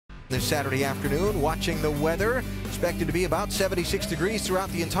This Saturday afternoon, watching the weather, expected to be about 76 degrees throughout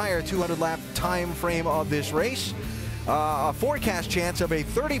the entire 200-lap time frame of this race. A forecast chance of a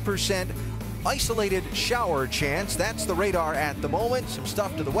 30% isolated shower chance. That's the radar at the moment. Some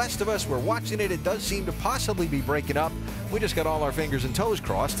stuff to the west of us. We're watching it. It does seem to possibly be breaking up. We just got all our fingers and toes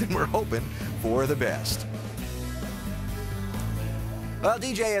crossed, and we're hoping for the best. Well,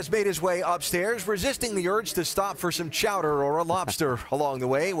 DJ has made his way upstairs, resisting the urge to stop for some chowder or a lobster along the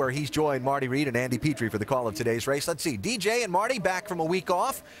way, where he's joined Marty Reed and Andy Petrie for the call of today's race. Let's see, DJ and Marty back from a week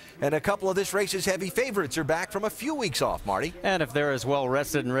off, and a couple of this race's heavy favorites are back from a few weeks off, Marty. And if they're as well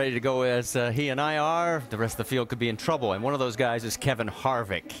rested and ready to go as he and I are, the rest of the field could be in trouble. And one of those guys is Kevin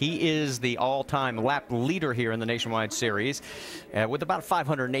Harvick. He is the all-time lap leader here in the Nationwide Series with about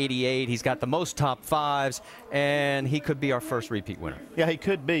 588. He's got the most top fives, and he could be our first repeat winner. Yeah, he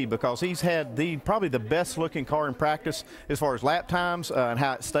could be, because he's had probably the best looking car in practice as far as lap times and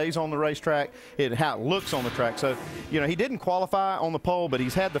how it stays on the racetrack and how it looks on the track. So, you know, he didn't qualify on the pole, but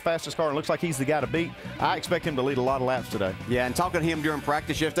he's had the fastest car and looks like he's the guy to beat. I expect him to lead a lot of laps today. Yeah, and talking to him during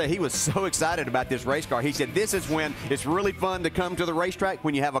practice yesterday, he was so excited about this race car. He said this is when it's really fun to come to the racetrack,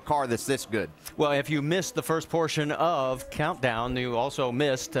 when you have a car that's this good. Well, if you missed the first portion of Countdown, you also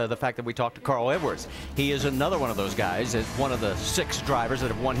missed the fact that we talked to Carl Edwards. He is another one of those guys. Is one of the 6 drivers that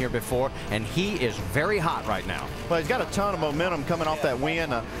have won here before, and he is very hot right now. Well, he's got a ton of momentum coming off that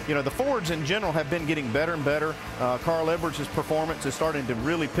win. You know, the Fords in general have been getting better and better. Carl Edwards' performance is starting to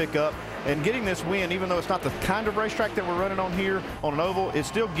really pick up, and getting this win, even though it's not the kind of racetrack that we're running on here on an oval, it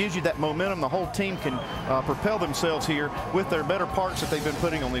still gives you that momentum. The whole team can propel themselves here with their better parts that they've been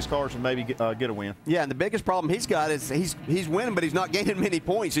putting on these cars and maybe get a win. Yeah, and the biggest problem he's got is he's winning, but he's not gaining many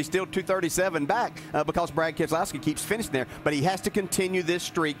points. He's still 237 back because Brad Keselowski keeps finishing there, but he has to continue this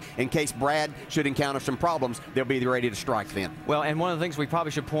streak in case Brad should encounter some problems. They'll be ready to strike then. Well, and one of the things we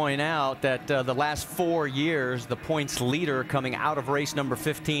probably should point out that the last 4 years, the points leader coming out of race number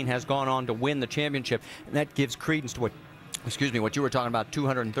 15 has gone on to win the championship, and that gives credence to what you were talking about,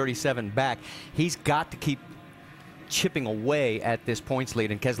 237 back. He's got to keep chipping away at this points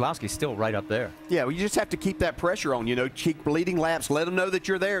lead, and Keselowski's still right up there. Yeah, well, you just have to keep that pressure on, you know, keep leading laps, let them know that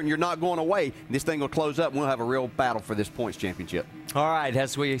you're there and you're not going away. And this thing will close up, and we'll have a real battle for this points championship. All right,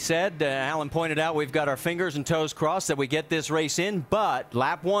 as we said, Alan pointed out, we've got our fingers and toes crossed that we get this race in, but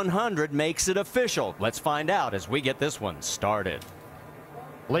lap 100 makes it official. Let's find out as we get this one started.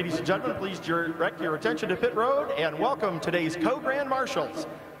 Ladies and gentlemen, please direct your attention to pit road and welcome today's co-grand marshals,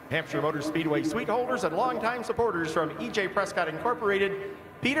 Hampshire Motor Speedway suite holders and longtime supporters from E.J. Prescott Incorporated,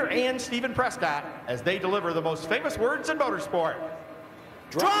 Peter and Stephen Prescott, as they deliver the most famous words in motorsport.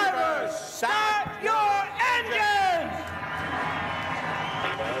 Drivers, start your engines!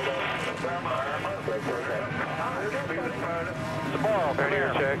 Tomorrow,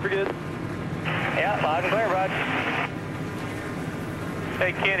 clear check. We're good. Yeah, 5 and clear, bud.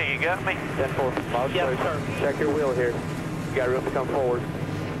 Hey, Kenny, you got me? 10-4. Yes, sir. Check your wheel here. You got room to come forward.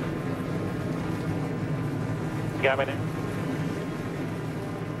 Got me now.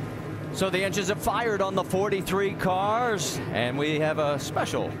 So the engines have fired on the 43 cars, and we have a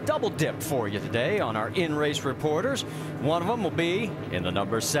special double dip for you today on our in-race reporters. One of them will be in the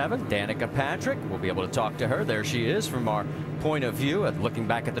number 7, Danica Patrick. We'll be able to talk to her. There she is from our point of view at looking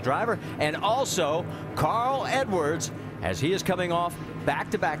back at the driver. And also Carl Edwards, as he is coming off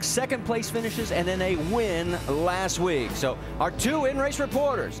back-to-back second-place finishes and then a win last week. So our 2 in-race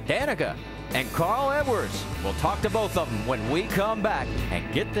reporters, Danica and Carl Edwards. We'll talk to both of them when we come back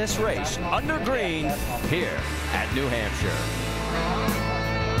and get this race under green here at New Hampshire.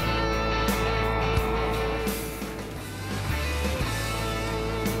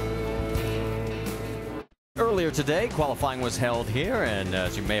 Earlier today, qualifying was held here, and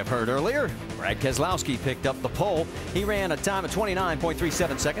as you may have heard earlier, Brad Keselowski picked up the pole. He ran a time of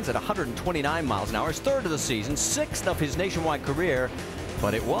 29.37 seconds at 129 miles an hour, his 3rd of the season, 6th of his nationwide career,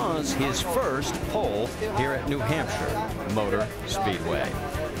 but it was his first pole here at New Hampshire Motor Speedway.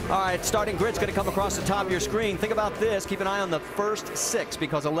 All right, starting grid's going to come across the top of your screen. Think about this. Keep an eye on the first 6,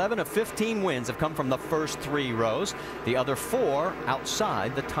 because 11 of 15 wins have come from the first 3 rows. The other 4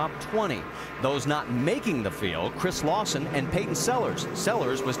 outside the top 20. Those not making the field, Chris Lawson and Peyton Sellers.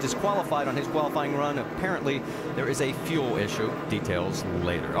 Sellers was disqualified on his qualifying run. Apparently, there is a fuel issue. Details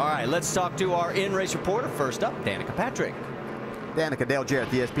later. All right, let's talk to our in-race reporter. First up, Danica Patrick. Danica, Dale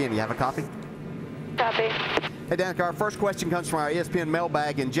Jarrett, the ESPN. You have a copy? Copy. Hey, Danica, our first question comes from our ESPN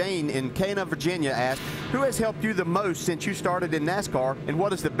mailbag, and Jane in Cana, Virginia asked, who has helped you the most since you started in NASCAR, and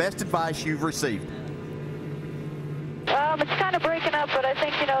what is the best advice you've received? It's kind of breaking up, but I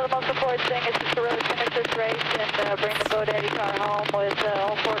think, you know, the most important thing is just to really finish this race and bring the GoDaddy car home with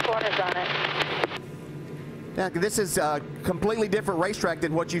all 4 corners it. Yeah, this is a completely different racetrack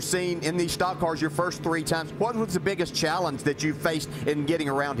than what you've seen in these stock cars your first 3 times. What was the biggest challenge that you faced in getting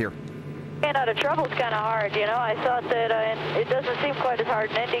around here? Staying out of trouble is kind of hard, you know. I thought that it doesn't seem quite as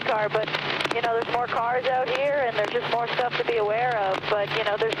hard in IndyCar, but, you know, there's more cars out here and there's just more stuff to be aware of. But, you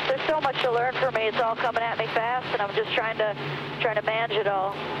know, there's so much to learn for me. It's all coming at me fast, and I'm just trying to manage it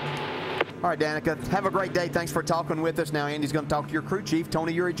all. All right, Danica, have a great day. Thanks for talking with us. Now Andy's going to talk to your crew chief,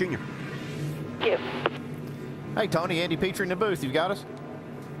 Tony Urey Jr. Thank you. Hey, Tony, Andy Petrie in the booth. You got us?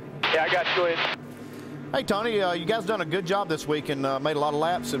 Yeah, I got you. Go ahead. Hey, Tony, you guys done a good job this week and made a lot of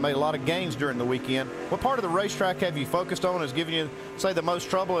laps and made a lot of gains during the weekend. What part of the racetrack have you focused on as giving you, say, the most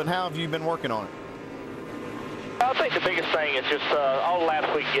trouble, and how have you been working on it? I think the biggest thing is just all the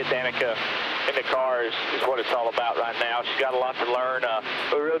laps we can get Danica in the car is what it's all about right now. She's got a lot to learn.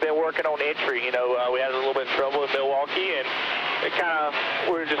 We've really been working on entry. You know, we had a little bit of trouble in Milwaukee, and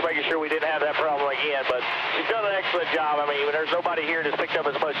we were just making sure we didn't have that problem again. But she's done an excellent job. I mean, there's nobody here that's picked up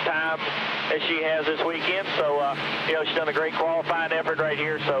as much time as she has this weekend. So, you know, she's done a great qualifying effort right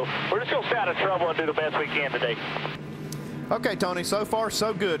here. So we're just going to stay out of trouble and do the best we can today. Okay, Tony, so far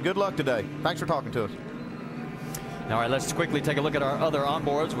so good. Good luck today. Thanks for talking to us. All right, let's quickly take a look at our other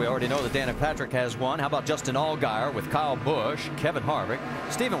onboards. We already know that Danica Patrick has one. How about Justin Allgaier with Kyle Busch, Kevin Harvick,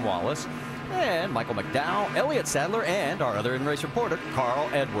 Stephen Wallace, and Michael McDowell, Elliott Sadler, and our other in-race reporter, Carl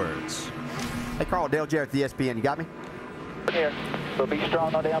Edwards. Hey, Carl, Dale Jarrett, the ESPN. You got me? Here. So be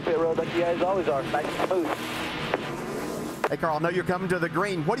strong on down pit road like you guys always are. Nice and smooth. Hey, Carl, I know you're coming to the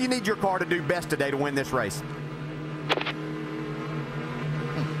green. What do you need your car to do best today to win this race?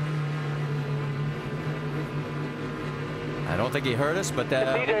 I don't think he heard us, but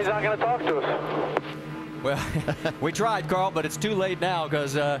DJ's not going to talk to us. well, we tried, Carl, but it's too late now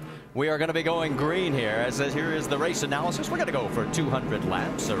because we are going to be going green here. As here is the race analysis. We're going to go for 200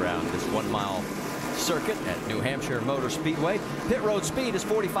 laps around this 1 mile circuit at New Hampshire Motor Speedway. Pit road speed is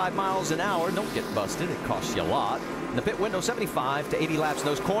 45 miles an hour. Don't get busted. It costs you a lot. And the pit window, 75 to 80 laps in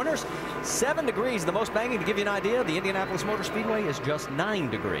those corners. 7 degrees, the most banking. To give you an idea, the Indianapolis Motor Speedway is just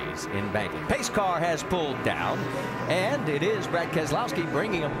 9 degrees in banking. Pace car has pulled down, and it is Brad Keselowski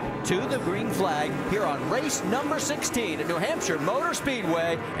bringing him to the green flag here on race number 16 at New Hampshire Motor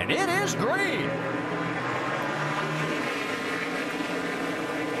Speedway, and it is green.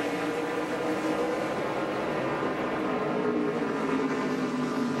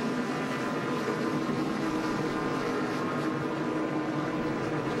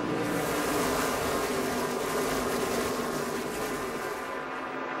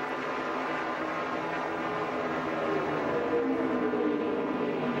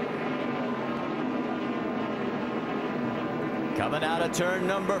 Coming out of turn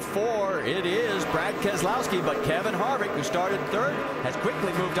number 4, it is Brad Keselowski, but Kevin Harvick, who started third, has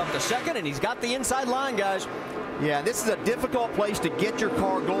quickly moved up to second, and he's got the inside line, guys. Yeah, this is a difficult place to get your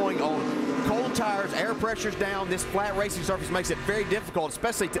car going on cold tires, air pressure's down. This flat racing surface makes it very difficult,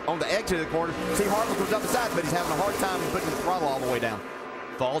 especially on the exit of the corner. See, Harvick was up the side, but he's having a hard time putting the throttle all the way down.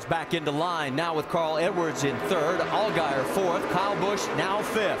 Falls back into line now with Carl Edwards in third, Allgaier fourth, Kyle Busch now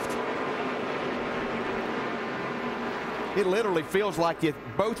fifth. It literally feels like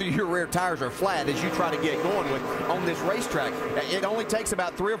both of your rear tires are flat as you try to get going on this racetrack. It only takes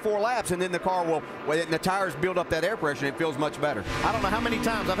about 3 or 4 laps, and then the car will, when the tires build up that air pressure, and it feels much better. I don't know how many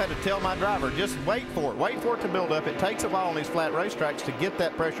times I've had to tell my driver, just wait for it to build up. It takes a while on these flat racetracks to get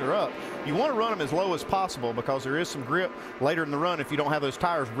that pressure up. You want to run them as low as possible because there is some grip later in the run if you don't have those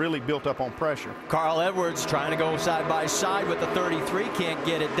tires really built up on pressure. Carl Edwards trying to go side by side with the 33, can't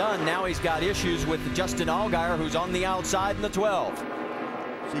get it done. Now he's got issues with Justin Allgaier, who's on the outside in the 12.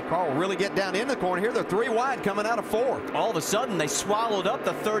 See Carl really get down in the corner here. They're 3 wide coming out of 4. All of a sudden, they swallowed up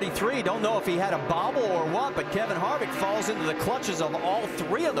the 33. Don't know if he had a bobble or what, but Kevin Harvick falls into the clutches of all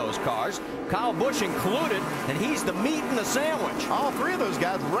 3 of those cars, Kyle Busch included, and he's the meat in the sandwich. All 3 of those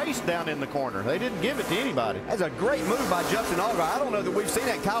guys raced down in the corner. They didn't give it to anybody. That's a great move by Justin Allgaier. I don't know that we've seen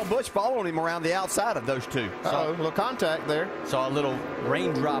that. Kyle Busch following him around the outside of those 2. Uh-oh, a little contact there. Saw a little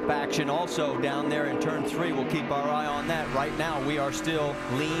raindrop action also down there in turn 3. We'll keep our eye on that. Right now, we are still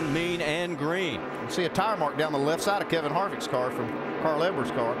lean, mean, and green. You see a tire mark down the left side of Kevin Harvick's car from Carl Edwards'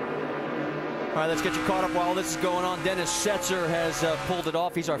 car. All right, let's get you caught up while this is going on. Dennis Setzer has pulled it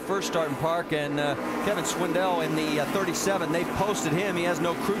off. He's our first starting park, and Kevin Swindell in the 37. They've posted him. He has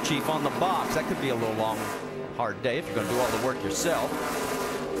no crew chief on the box. That could be a little long, hard day if you're going to do all the work yourself.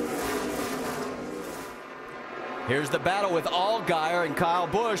 Here's the battle with Allgaier and Kyle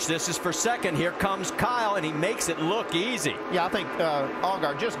Busch. This is for second. Here comes Kyle, and he makes it look easy. Yeah, I think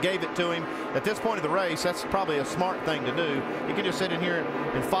Allgaier just gave it to him. At this point of the race, that's probably a smart thing to do. You can just sit in here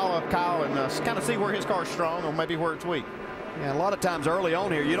and follow up Kyle and kind of see where his car's strong or maybe where it's weak. Yeah, a lot of times early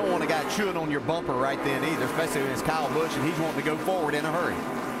on here, you don't want a guy chewing on your bumper right then either, especially when it's Kyle Busch and he's wanting to go forward in a hurry.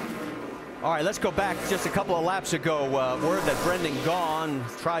 All right, let's go back just a couple of laps ago. Word that Brendan Gaughan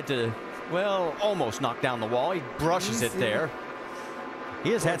tried to, well, almost knock down the wall. He brushes it there.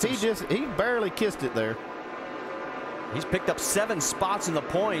 He has had he barely kissed it there. He's picked up 7 spots in the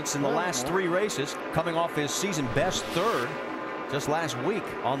points in the last 3 races, coming off his season best 3rd just last week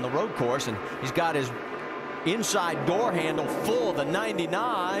on the road course, and he's got his inside door handle full of the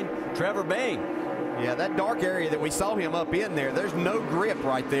 99, Trevor Bayne. Yeah, that dark area that we saw him up in there, there's no grip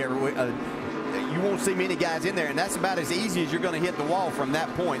right there. You won't see many guys in there, and that's about as easy as you're going to hit the wall from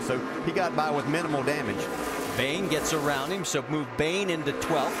that point. So he got by with minimal damage. Bayne gets around him, so move Bayne into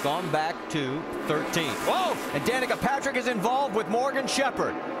 12th, gone back to 13th. Whoa! And Danica Patrick is involved with Morgan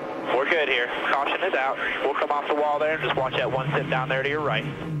Shepherd. We're good here. Caution is out. We'll come off the wall there and just watch that one sit down there to your right.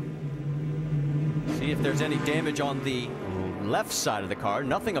 See if there's any damage on the left side of the car.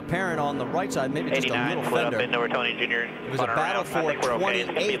 Nothing apparent on the right side. Maybe just a little fender. Up into Tony Jr. It was a battle for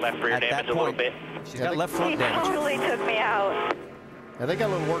 28 at that point. She's got left front damage. He totally took me out. Yeah, they got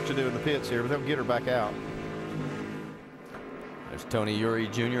a little work to do in the pits here, but they'll get her back out. There's Tony Uri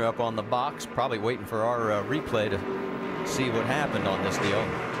Jr. up on the box, probably waiting for our replay to see what happened on this deal.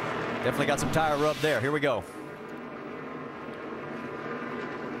 Definitely got some tire rub there. Here we go.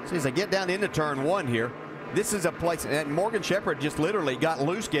 See, as I get down into turn 1 here, this is a place, and Morgan Shepherd just literally got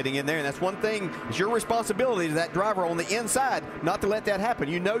loose getting in there, and that's one thing. It's your responsibility as that driver on the inside not to let that happen.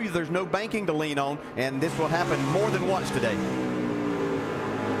 You know there's no banking to lean on, and this will happen more than once today.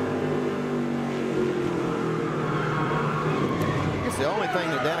 I guess the only thing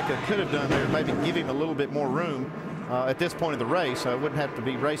that Danica could have done there is maybe give him a little bit more room at this point of the race. I wouldn't have to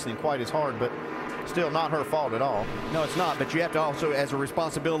be racing quite as hard, but still not her fault at all. No, it's not, but you have to also, as a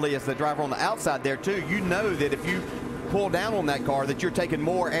responsibility as the driver on the outside there too, you know that if you pull down on that car that you're taking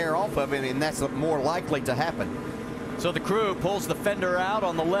more air off of it, and that's more likely to happen. So the crew pulls the fender out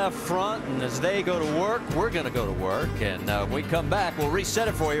on the left front, and as they go to work, we're going to go to work, and when we come back, we'll reset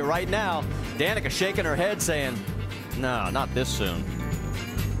it for you right now. Danica shaking her head saying, no, not this soon.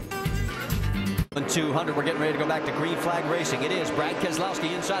 200, we're getting ready to go back to green flag racing. It is Brad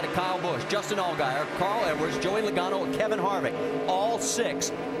Keselowski inside of Kyle Busch, Justin Allgaier, Carl Edwards, Joey Logano, and Kevin Harvick. All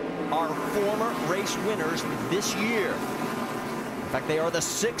 6 are former race winners this year. In fact, they are the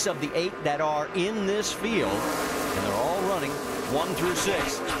 6 of the 8 that are in this field, and they're all running 1 through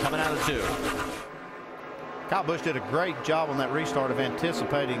 6, coming out of 2. Kyle Busch did a great job on that restart of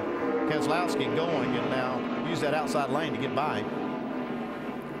anticipating Keselowski going and now use that outside lane to get by.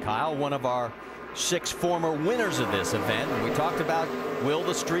 Kyle, one of our 6 former winners of this event. And we talked about, will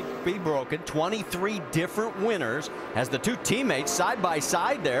the streak be broken? 23 different winners as the 2 teammates side by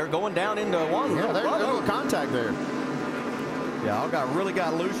side there going down into one. Yeah, there's a little contact there. Yeah, Allgaier really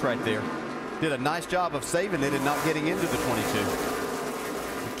got loose right there. Did a nice job of saving it and not getting into the 22.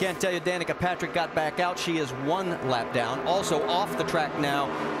 Can't tell you Danica Patrick got back out. She is 1 lap down. Also off the track now,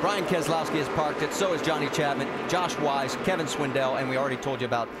 Brian Keselowski has parked it. So is Johnny Chapman, Josh Wise, Kevin Swindell, and we already told you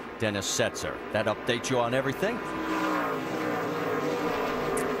about Dennis Setzer. That updates you on everything.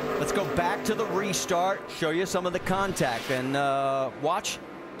 Let's go back to the restart, show you some of the contact, and watch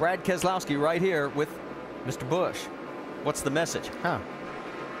Brad Keselowski right here with Mr. Busch. What's the message?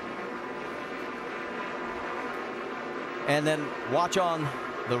 And then watch on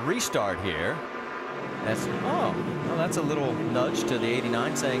the restart here. That's that's a little nudge to the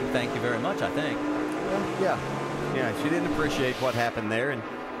 89 saying thank you very much, I think. Yeah, she didn't appreciate what happened there, and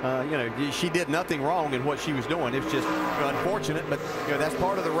you know, she did nothing wrong in what she was doing. It's just unfortunate, but you know, that's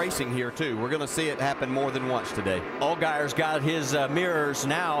part of the racing here too. We're going to see it happen more than once today. Allgaier's got his mirrors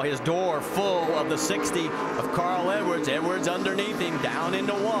now, his door full of the 60 of Carl Edwards. Edwards underneath him, down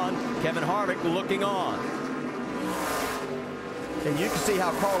into 1. Kevin Harvick looking on. And you can see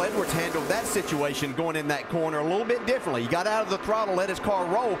how Carl Edwards handled that situation going in that corner a little bit differently. He got out of the throttle, let his car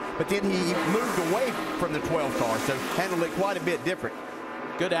roll, but then he moved away from the 12 car, so handled it quite a bit different.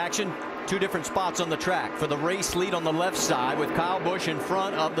 Good action. 2 different spots on the track for the race lead on the left side with Kyle Busch in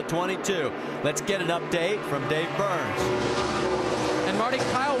front of the 22. Let's get an update from Dave Burns. And Marty,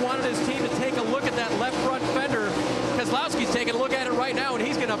 Kyle wanted his team to take a look at that left front fender. Keselowski's taking a look at it right now, and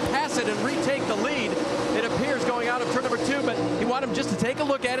he's going to pass it and retake the lead. It appears going out of turn number 2, but he wanted him just to take a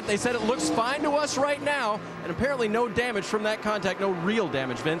look at it. They said it looks fine to us right now, and apparently no damage from that contact, no real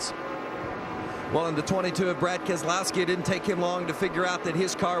damage, Vince. Well, in the 22 of Brad Keselowski, it didn't take him long to figure out that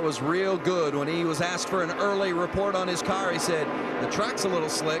his car was real good. When he was asked for an early report on his car, he said, the track's a little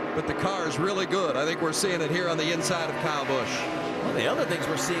slick, but the car is really good. I think we're seeing it here on the inside of Kyle Busch. Well, the other things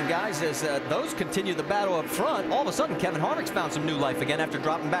we're seeing, guys, is those continue the battle up front. All of a sudden, Kevin Harvick's found some new life again after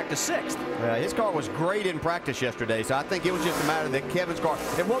dropping back to 6th. His car was great in practice yesterday, so I think it was just a matter that Kevin's car.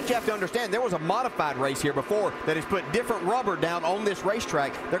 And what you have to understand, there was a modified race here before that has put different rubber down on this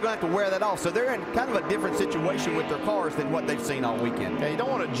racetrack. They're going to have to wear that off, so they're in kind of a different situation with their cars than what they've seen all weekend. Yeah, you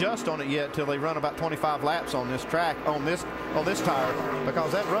don't want to adjust on it yet till they run about 25 laps on this track, on this tire,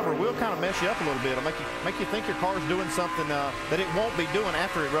 because that rubber will kind of mess you up a little bit. It'll make you think your car's doing something that it won't be doing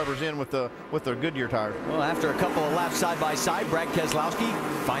after it rubbers in with the Goodyear tires. Well, after a couple of laps side by side, Brad Keselowski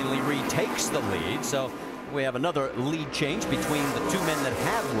finally retakes the lead. So we have another lead change between the two men that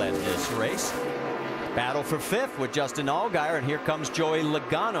have led this race. Battle for 5th with Justin Allgaier, and here comes Joey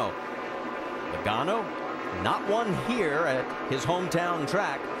Logano. Logano not won here at his hometown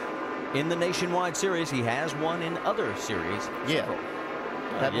track in the Nationwide Series. He has won in other series. Yeah.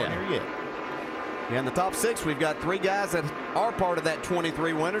 That one here yet. Yeah, in the top 6, we've got 3 guys that are part of that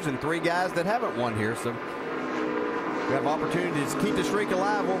 23 winners and 3 guys that haven't won here. So we have opportunities to keep the streak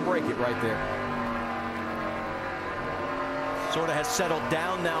alive or break it right there. Sort of has settled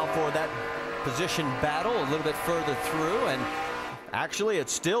down now for that position battle a little bit further through, and actually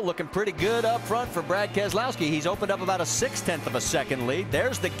it's still looking pretty good up front for Brad Keselowski. He's opened up about a 0.6 of a second lead.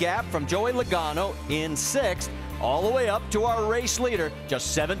 There's the gap from Joey Logano in 6th all the way up to our race leader.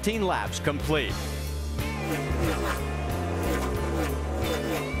 Just 17 laps complete.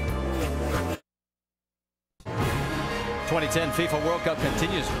 2010 FIFA World Cup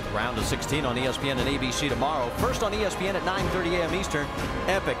continues with round of 16 on ESPN and ABC tomorrow. First on ESPN at 9:30 a.m. Eastern.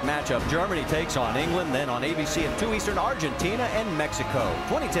 Epic matchup. Germany takes on England. Then on ABC at 2 Eastern, Argentina and Mexico.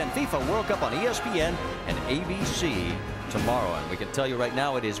 2010 FIFA World Cup on ESPN and ABC tomorrow. And we can tell you right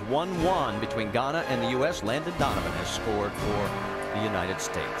now it is 1-1 between Ghana and the U.S. Landon Donovan has scored for the United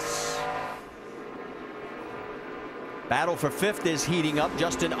States. Battle for 5th is heating up.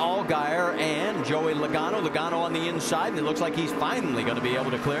 Justin Allgaier and Joey Logano. Logano on the inside, and it looks like he's finally going to be able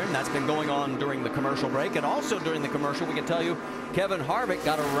to clear him. That's been going on during the commercial break. And also during the commercial, we can tell you Kevin Harvick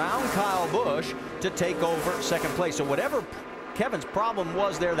got around Kyle Busch to take over 2nd place. So whatever Kevin's problem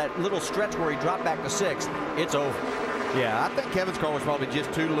was there, that little stretch where he dropped back to 6th, it's over. Yeah, I think Kevin's car was probably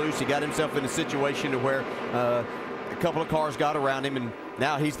just too loose. He got himself in a situation to where a couple of cars got around him, and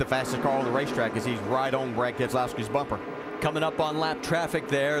now he's the fastest car on the racetrack as he's right on Brad Keselowski's bumper. Coming up on lap traffic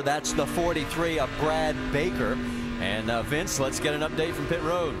there, that's the 43 of Brad Baker. And Vince, let's get an update from pit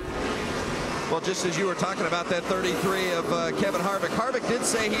road. Well, just as you were talking about that 33 of Kevin Harvick. Harvick did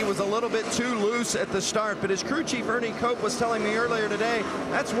say he was a little bit too loose at the start, but his crew chief Ernie Cope was telling me earlier today,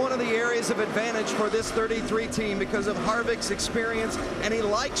 that's one of the areas of advantage for this 33 team because of Harvick's experience, and he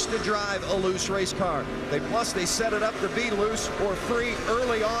likes to drive a loose race car. Plus, they set it up to be loose or free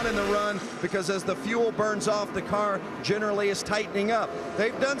early on in the run because as the fuel burns off, the car generally is tightening up.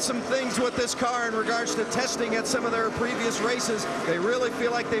 They've done some things with this car in regards to testing at some of their previous races. They really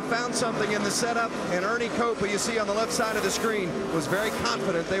feel like they found something in the setup, and Ernie Cope, who you see on the left side of the screen, was very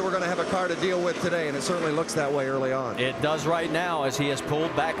confident they were going to have a car to deal with today, and it certainly looks that way early on. It does right now as he has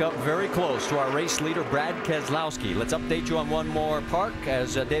pulled back up very close to our race leader, Brad Keselowski. Let's update you on one more park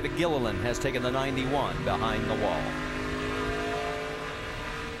as David Gilliland has taken the 91 behind the wall.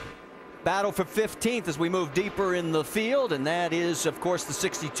 Battle for 15th as we move deeper in the field, and that is, of course, the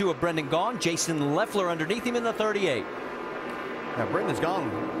 62 of Brendan Gaughan. Jason Leffler underneath him in the 38. Now, Brendan's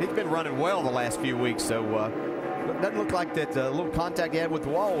gone. He's been running well the last few weeks, so it doesn't look like that little contact he had with the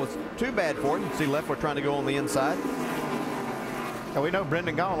wall was too bad for him. See Leffler trying to go on the inside. Now, we know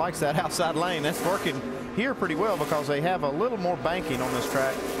Brendan Gaughan likes that outside lane. That's working here pretty well because they have a little more banking on this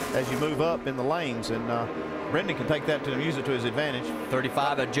track as you move up in the lanes, and Brendan can take that to use it to his advantage.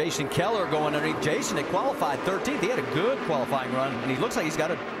 35 of Jason Keller going underneath. Jason had qualified 13th. He had a good qualifying run, and he looks like he's got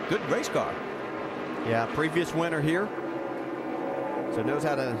a good race car. Yeah, previous winner here. So knows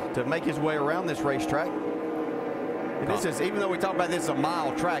how to make his way around this racetrack. And this is, even though we talk about this a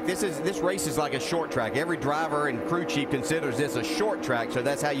mile track, this race is like a short track. Every driver and crew chief considers this a short track, so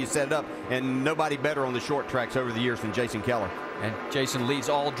that's how you set it up. And nobody better on the short tracks over the years than Jason Keller. And Jason leads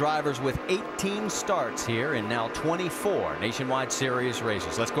all drivers with 18 starts here in now 24 Nationwide Series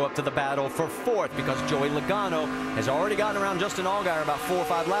races. Let's go up to the battle for 4th because Joey Logano has already gotten around Justin Allgaier about 4 or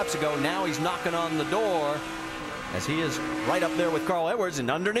 5 laps ago. Now he's knocking on the door as he is right up there with Carl Edwards,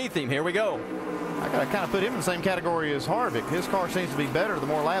 and underneath him, here we go. I got to kind of put him in the same category as Harvick. His car seems to be better the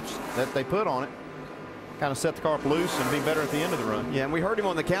more laps that they put on it. kind of set the car up loose and be better at the end of the run. Yeah, and we heard him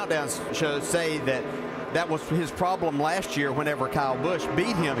on the countdown show say that that was his problem last year whenever Kyle Busch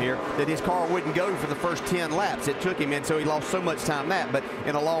beat him here, that his car wouldn't go for the first 10 laps. It took him, and so he lost so much time that. But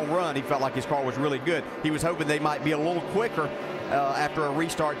in a long run, he felt like his car was really good. He was hoping they might be a little quicker after a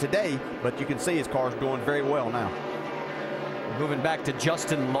restart today, but you can see his car's doing very well now. Moving back to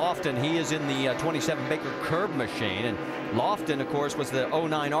Justin Loudon, he is in the 27 Baker Curb machine, and Loudon, of course, was the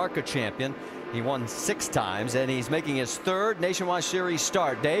 09 ARCA champion. He won 6 times, and he's making his 3rd Nationwide Series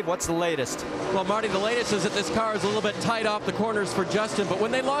start. Dave, what's the latest? Well, Marty, the latest is that this car is a little bit tight off the corners for Justin, but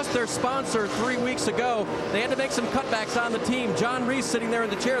when they lost their sponsor 3 weeks ago, they had to make some cutbacks on the team. John Reese, sitting there in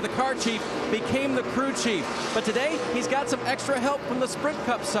the chair, the car chief, became the crew chief. But today, he's got some extra help from the Sprint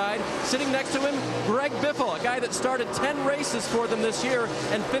Cup side. Sitting next to him, Greg Biffle, a guy that started 10 races for them this year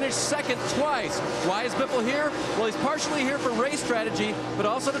and finished 2nd twice. Why is Biffle here? Well, he's partially here for race strategy, but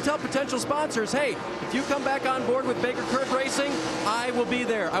also to tell potential sponsors, hey, if you come back on board with Baker Curb Racing, I will be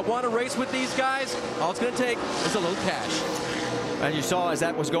there. I want to race with these guys. All it's going to take is a little cash. And you saw as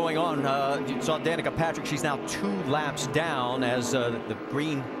that was going on, you saw Danica Patrick. She's now 2 laps down as the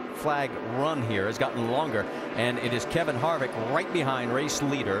green flag run here has gotten longer. And it is Kevin Harvick right behind race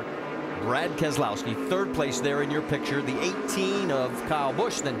leader Brad Keselowski, 3rd place there in your picture. The 18 of Kyle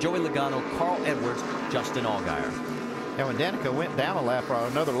Busch, then Joey Logano, Carl Edwards, Justin Allgaier. And when Danica went down a lap or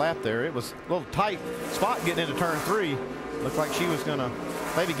another lap there, it was a little tight spot getting into turn 3. Looked like she was going to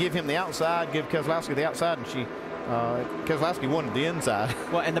maybe give him the outside, give Keselowski the outside, and Keselowski wanted the inside.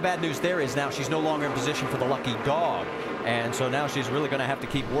 Well, and the bad news there is now she's no longer in position for the lucky dog. And so now she's really going to have to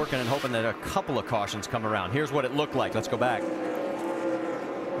keep working and hoping that a couple of cautions come around. Here's what it looked like. Let's go back.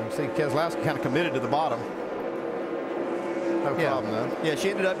 You see Keselowski kind of committed to the bottom. No problem, though. Yeah,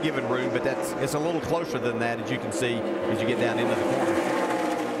 she ended up giving room, but it's a little closer than that, as you can see, as you get down into the corner.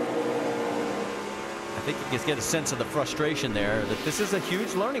 I think you can get a sense of the frustration there that this is a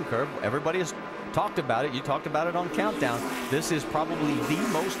huge learning curve. Everybody has talked about it. You talked about it on Countdown. This is probably the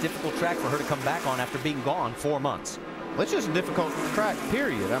most difficult track for her to come back on after being gone 4 months. Well, it's just a difficult track,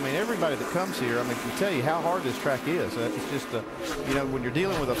 period. I mean, everybody that comes here, I mean, can tell you how hard this track is. It's just, you know, when you're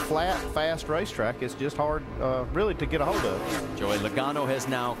dealing with a flat, fast racetrack, it's just hard, really, to get a hold of. Joey Logano has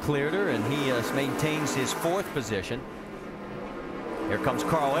now cleared her, and he maintains his 4th position. Here comes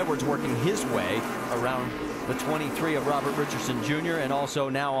Carl Edwards working his way around the 23 of Robert Richardson Jr. and also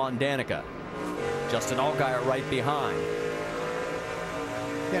now on Danica. Justin Allgaier right behind.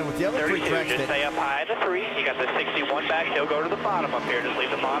 Yeah, with the other 3 tracks just stay up high at the 3. You got the 61 back. He'll go to the bottom up here. Just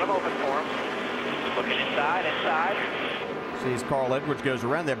leave the bottom open for him. Looking inside. See, as Carl Edwards goes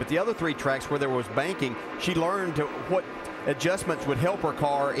around there. But the other 3 tracks where there was banking, she learned what adjustments would help her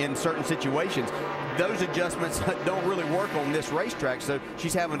car in certain situations. Those adjustments don't really work on this racetrack, so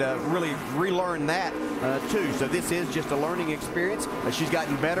she's having to really relearn that too. So this is just a learning experience. She's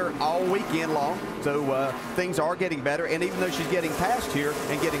gotten better all weekend long, so things are getting better. And even though she's getting past here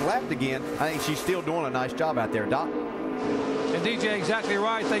and getting lapped again, I think she's still doing a nice job out there, Doc. And DJ, exactly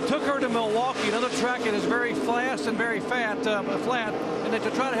right. They took her to Milwaukee, another track that is very fast and very flat, and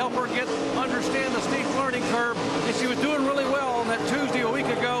to try to help her understand the steep learning curve. And she was doing really well on that Tuesday a week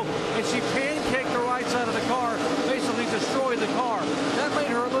ago, and she pancaked the right side of the car, basically destroyed the car. That made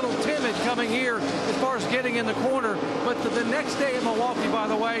her a little timid coming here as far as getting in the corner. But the next day in Milwaukee, by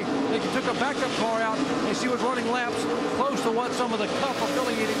the way, they took a backup car out, and she was running laps close to what some of the Cup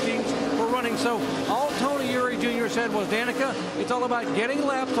affiliated teams were running. So all Tony Eury Jr. said was, Danica, it's all about getting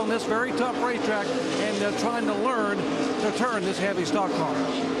laps on this very tough racetrack and trying to learn to turn this heavy stock car.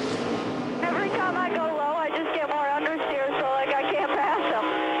 Every time I go low, I just get more understeer, so like I can't pass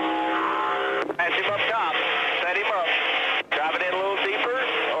him. Pass him up top. Set him up. Drive it in a little deeper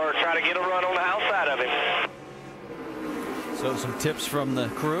or try to get a run on the outside of him. So some tips from the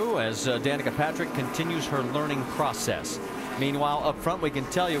crew as Danica Patrick continues her learning process. Meanwhile, up front, we can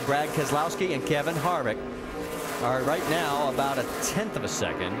tell you Brad Keselowski and Kevin Harvick are right now about a 1/10 of a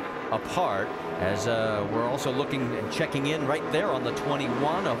second apart, as we're also looking and checking in right there on the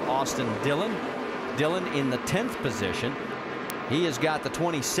 21 of Austin Dillon. Dillon in the 10th position. He has got the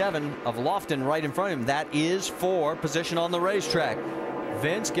 27 of Loudon right in front of him. That is for position on the racetrack.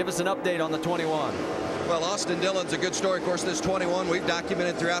 Vince, give us an update on the 21. Well, Austin Dillon's a good story. Of course, this 21 we've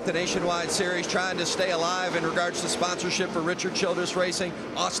documented throughout the Nationwide Series, trying to stay alive in regards to sponsorship for Richard Childress Racing.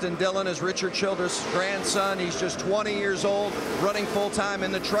 Austin Dillon is Richard Childress' grandson. He's just 20 years old, running full-time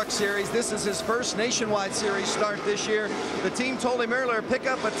in the Truck Series. This is his first Nationwide Series start this year. The team told him earlier, pick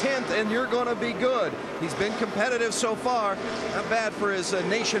up a 10th and you're going to be good. He's been competitive so far. Not bad for his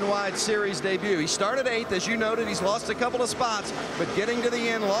Nationwide Series debut. He started 8th, as you noted. He's lost a couple of spots, but getting to the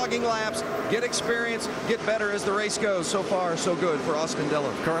end, logging laps, get experience, get better as the race goes. So far, so good for Austin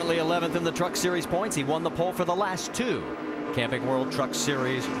Dillon. Currently 11th in the Truck Series points. He won the pole for the last 2 Camping World Truck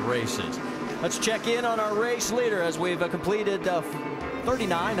Series races. Let's check in on our race leader as we've completed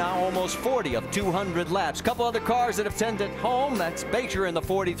 39, now almost 40 of 200 laps. A couple other cars that have sent it home. That's Bacher in the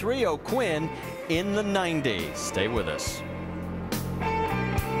 43, O'Quinn in the 90. Stay with us.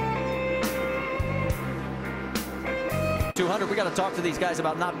 We got to talk to these guys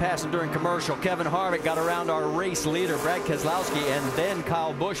about not passing during commercial. Kevin Harvick got around our race leader, Brad Keselowski, and then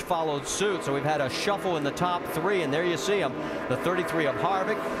Kyle Busch followed suit. So we've had a shuffle in the top 3, and there you see them. The 33 of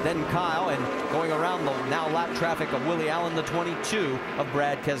Harvick, then Kyle, and going around the now lap traffic of Willie Allen, the 22 of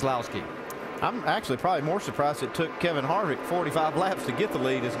Brad Keselowski. I'm actually probably more surprised it took Kevin Harvick 45 laps to get the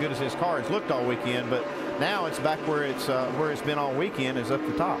lead, as good as his car has looked all weekend. But now it's back where it's been all weekend, is up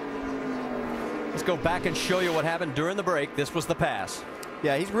the top. Let's go back and show you what happened during the break. This was the pass.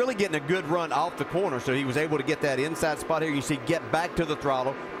 Yeah, he's really getting a good run off the corner, so he was able to get that inside spot here. You see, get back to the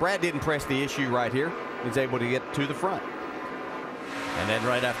throttle. Brad didn't press the issue right here. He's able to get to the front. And then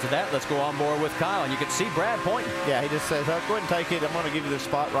right after that, let's go on board with Kyle, and you can see Brad pointing. Yeah, he just says, oh, go ahead and take it. I'm going to give you this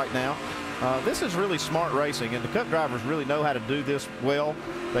spot right now. This is really smart racing, and the Cup drivers really know how to do this well.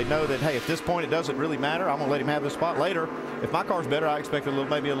 They know that, hey, at this point it doesn't really matter. I'm going to let him have this spot later. If my car's better, I expect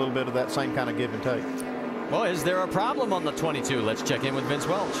maybe a little bit of that same kind of give and take. Well, is there a problem on the 22? Let's check in with Vince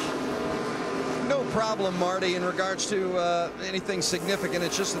Welch. No problem, Marty, in regards to anything significant.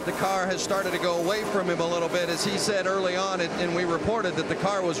 It's just that the car has started to go away from him a little bit. As he said early on, and we reported that the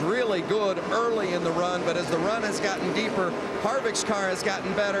car was really good early in the run, but as the run has gotten deeper, Harvick's car has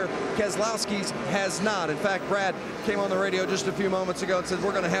gotten better. Keselowski's has not. In fact, Brad came on the radio just a few moments ago and said,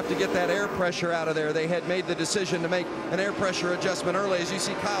 we're going to have to get that air pressure out of there. They had made the decision to make an air pressure adjustment early. As you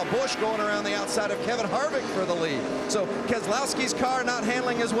see Kyle Busch going around the outside of Kevin Harvick for the lead. So Keselowski's car not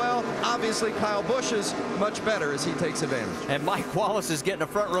handling as well. Obviously, Kyle Busch is much better as he takes advantage. And Mike Wallace is getting a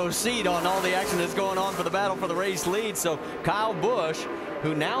front row seat on all the action that's going on for the battle for the race lead. So Kyle Busch,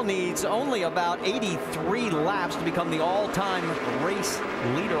 who now needs only about 83 laps to become the all-time race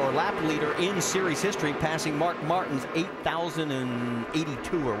leader or lap leader in series history, passing Mark Martin's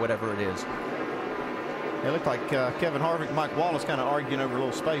 8,082 or whatever it is. It looked like Kevin Harvick and Mike Wallace kind of arguing over a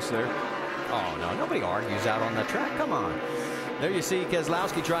little space there. Oh, no, nobody argues out on the track. Come on. There you see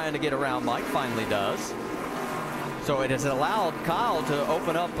Keselowski trying to get around Mike, finally does. So it has allowed Kyle to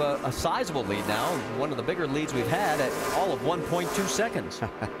open up a sizable lead now, one of the bigger leads we've had at all of 1.2 seconds.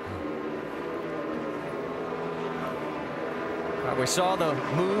 We saw the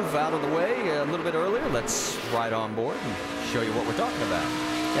move out of the way a little bit earlier. Let's ride on board and show you what we're talking about.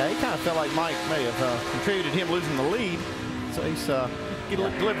 Yeah, he kind of felt like Mike may have contributed him losing the lead. So he's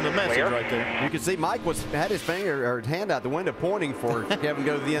delivering the message right there. You can see Mike had his finger or hand out the window pointing for Kevin to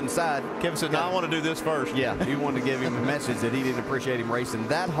go to the inside. Kevin said, no, I want to do this first. Yeah, he wanted to give him a message that he didn't appreciate him racing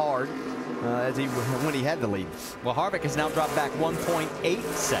that hard when he had the lead. Well, Harvick has now dropped back 1.8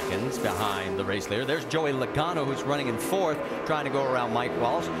 seconds behind the race leader. There's Joey Logano, who's running in 4th, trying to go around Mike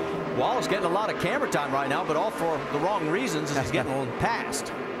Wallace. Wallace getting a lot of camera time right now, but all for the wrong reasons. He's getting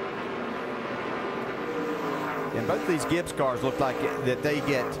passed. And both these Gibbs cars look like that they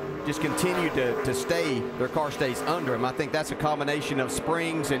just continue to stay, their car stays under them. I think that's a combination of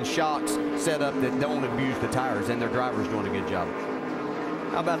springs and shocks set up that don't abuse the tires, and their driver's doing a good job.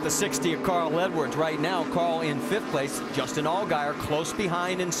 How about the 60 of Carl Edwards? Right now, Carl in 5th place. Justin Allgaier close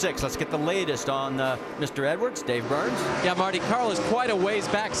behind in 6th. Let's get the latest on Mr. Edwards. Dave Burns. Yeah, Marty, Carl is quite a ways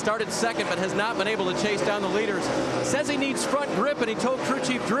back. Started 2nd, but has not been able to chase down the leaders. Says he needs front grip, and he told crew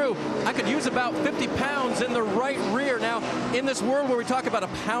chief Drew, I could use about 50 pounds in the right rear. Now, in this world where we talk about a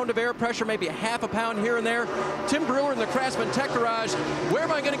pound of air pressure, maybe a half a pound here and there, Tim Brewer in the Craftsman Tech Garage, where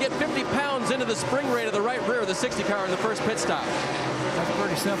am I going to get 50 pounds into the spring rate of the right rear of the 60 car in the first pit stop? That's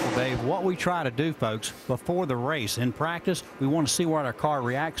pretty simple, Dave. What we try to do, folks, before the race, in practice, we want to see what our car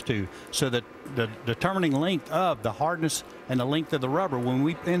reacts to, so that the determining length of the hardness and the length of the rubber, when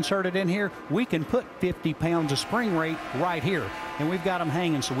we insert it in here, we can put 50 pounds of spring rate right here. And we've got them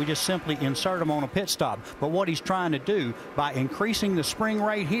hanging, so we just simply insert them on a pit stop. But what he's trying to do, by increasing the spring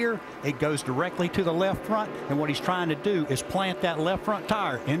rate here, it goes directly to the left front. And what he's trying to do is plant that left front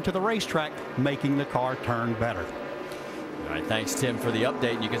tire into the racetrack, making the car turn better. All right, thanks, Tim, for the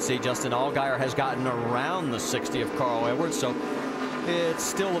update. You can see Justin Allgaier has gotten around the 60 of Carl Edwards, so it's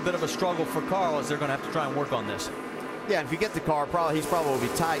still a bit of a struggle for Carl as they're going to have to try and work on this. Yeah, and if you get the car, he's probably will be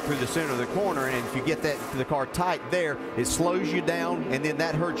tight through the center of the corner, and if you get the car tight there, it slows you down, and then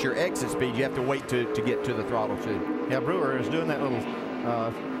that hurts your exit speed. You have to wait to get to the throttle too. Yeah, Brewer is doing that little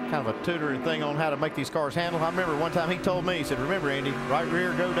kind of a tutoring thing on how to make these cars handle. I remember one time he told me, he said, remember, Andy, right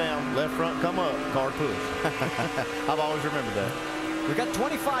rear go down, left front come up, car push. I've always remembered that. We've got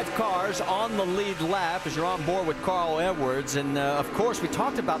 25 cars on the lead lap as you're on board with Carl Edwards. And, of course, we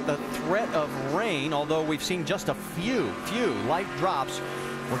talked about the threat of rain, although we've seen just a few light drops.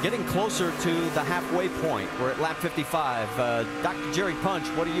 We're getting closer to the halfway point. We're at lap 55. Dr. Jerry Punch,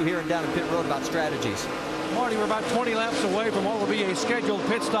 what are you hearing down at pit road about strategies? Marty, we're about 20 laps away from what will be a scheduled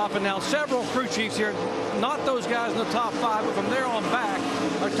pit stop, and now several crew chiefs here, not those guys in the top 5, but from there on back,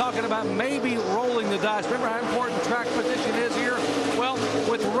 are talking about maybe rolling the dice. Remember how important track position is here? Well,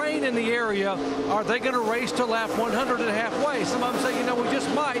 with rain in the area, are they going to race to lap 100 and halfway? Some of them say, you know, we just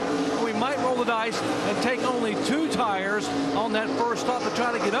might. We might roll the dice and take only 2 tires on that first stop to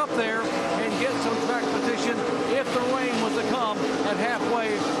try to get up there and get some track position if the rain was to come at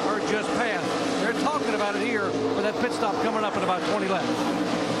halfway or just past. They're talking about it here with that pit stop coming up in about 20 laps.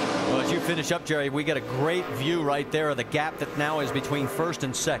 Well, as you finish up, Jerry, we get a great view right there of the gap that now is between first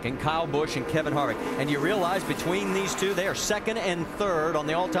and second, Kyle Busch and Kevin Harvick. And you realize between these two, they are second and third on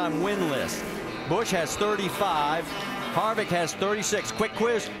the all-time win list. Busch has 35. Harvick has 36. Quick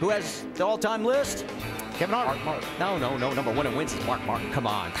quiz, who has the all-time list? Kevin Harvick. Mark. No. Number 1 in wins is Mark. Come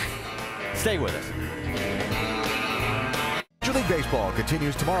on. Stay with us. Major League Baseball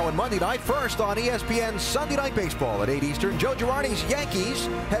continues tomorrow and Monday night. First on ESPN Sunday Night Baseball at 8 Eastern. Joe Girardi's Yankees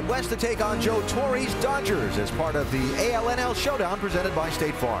head west to take on Joe Torre's Dodgers as part of the ALNL Showdown presented by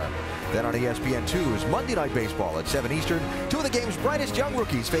State Farm. Then on ESPN2's Monday Night Baseball at 7 Eastern, 2 of the game's brightest young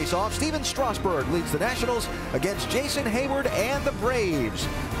rookies face off. Steven Strasburg leads the Nationals against Jason Hayward and the Braves.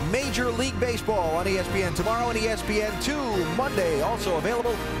 Major League Baseball on ESPN tomorrow and ESPN2 Monday, also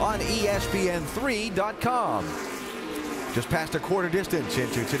available on ESPN3.com. Just past a quarter distance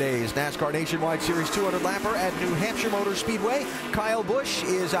into today's NASCAR Nationwide Series 200 lapper at New Hampshire Motor Speedway. Kyle Busch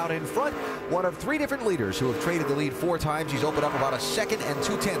is out in front, one of 3 different leaders who have traded the lead 4 times. He's opened up about a 2nd and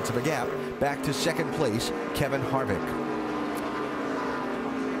 2/10 of a gap back to second place, Kevin Harvick.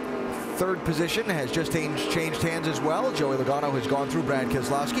 Third position has just changed hands as well. Joey Logano has gone through Brad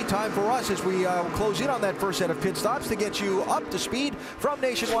Keselowski. Time for us as we close in on that first set of pit stops to get you up to speed from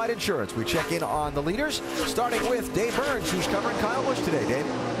Nationwide Insurance. We check in on the leaders, starting with Dave Burns, who's covering Kyle Busch today. Dave?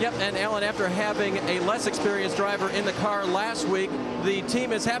 Yep, and Alan, after having a less experienced driver in the car last week, the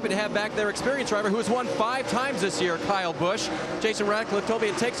team is happy to have back their experienced driver who has won 5 times this year, Kyle Busch. Jason Ratcliffe told me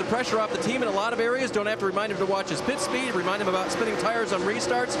it takes the pressure off the team in a lot of areas. Don't have to remind him to watch his pit speed, remind him about spinning tires on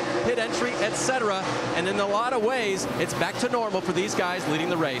restarts, pit entry, etc. And in a lot of ways, it's back to normal for these guys leading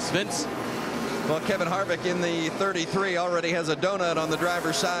the race. Vince? Well, Kevin Harvick in the 33 already has a donut on the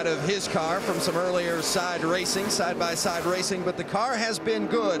driver's side of his car from some earlier side-by-side racing, but the car has been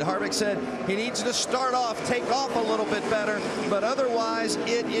good. Harvick said he needs to take off a little bit better, but otherwise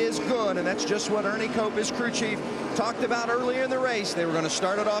it is good, and that's just what Ernie Cope, his crew chief, talked about earlier in the race. They were going to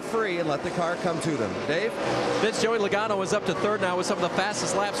start it off free and let the car come to them. Dave? Vince, Joey Logano is up to 3rd now with some of the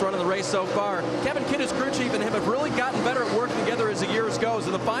fastest laps running the race so far. Kevin Kidd, his crew chief, and him have really gotten better at working together as the years goes.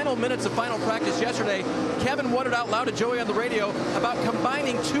 In the final minutes of final practice yesterday, Kevin wondered out loud to Joey on the radio about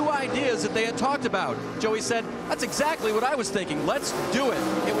combining 2 ideas that they had talked about. Joey said, that's exactly what I was thinking. Let's do it.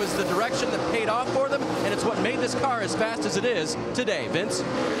 It was the direction that paid off for them, and it's what made this car as fast as it is today. Vince?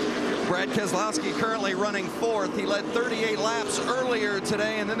 Brad Keselowski currently running 4th. He led 38 laps earlier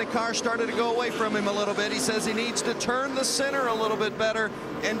today, and then the car started to go away from him a little bit. He says he needs to turn the center a little bit better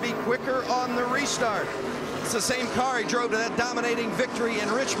and be quicker on the restart. It's the same car he drove to that dominating victory in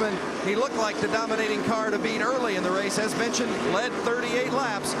Richmond. He looked like the dominating car to beat early in the race. As mentioned, led 38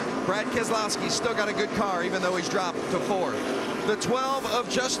 laps. Brad Keselowski's still got a good car, even though he's dropped to 4th. The 12 of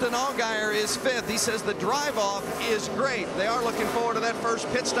Justin Allgaier is 5th. He says the drive-off is great. They are looking forward to that first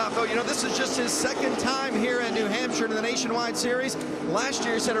pit stop, though. You know, this is just his 2nd time here in New Hampshire in the Nationwide Series. Last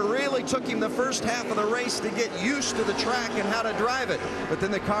year, he said it really took him the first half of the race to get used to the track and how to drive it. But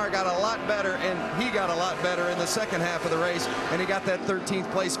then the car got a lot better, and he got a lot better in the second half of the race, and he got that 13th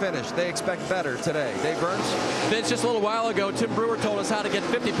place finish. They expect better today. Dave Burns? Vince, just a little while ago, Tim Brewer told us how to get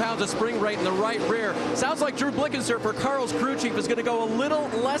 50 pounds of spring rate in the right rear. Sounds like Drew Blickensurfer, Carl's crew chief, is going to go a little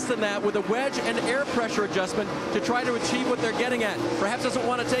less than that with a wedge and air pressure adjustment to try to achieve what they're getting at. Perhaps doesn't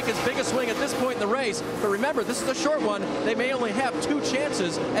want to take as big a swing at this point in the race, but remember, this is a short one. They may only have 2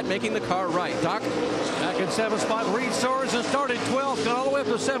 chances at making the car right. Doc? Back in 7th spot, Reed Sorensen started 12th, got all the way up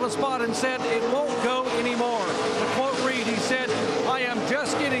to 7th spot and said it won't go anymore. To quote Reed, he said, I am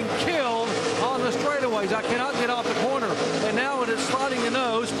just getting killed on the straightaways. I cannot get off the corner. And now it is sliding the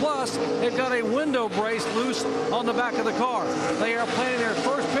nose. Plus, they've got a window brace loose on the back of the car. They are planning their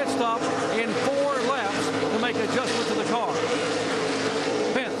first pit stop in 4 laps to make adjustments to the car.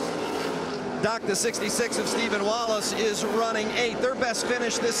 Vince? Doc, the 66 of Stephen Wallace is running 8th. Their best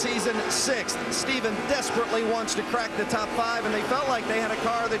finish this season, 6th. Stephen desperately wants to crack the top 5, and they felt like they had a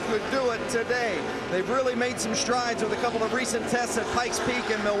car that could do it today. They've really made some strides with a couple of recent tests at Pikes Peak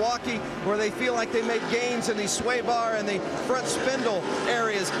and Milwaukee, where they feel like they made gains in the sway bar and the front spindle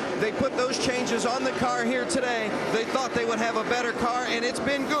areas. They put those changes on the car here today. They thought they would have a better car, and it's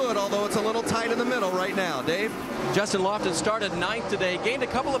been good, although it's a little tight in the middle right now. Dave? Justin Lofton started 9th today, gained a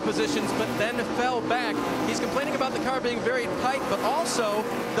couple of positions, but then fell back. He's complaining about the car being very tight, but also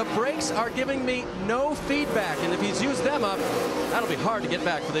the brakes are giving me no feedback, and if he's used them up, that'll be hard to get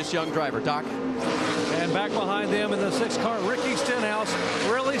back for this young driver. Doc? And back behind them in the 6th car, Ricky Stenhouse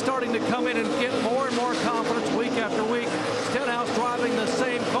really starting to come in and get more and more confidence week after week. Stenhouse driving the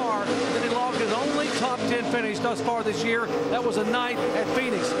same car that he logged his only top 10 finish thus far this year. That was a 9th at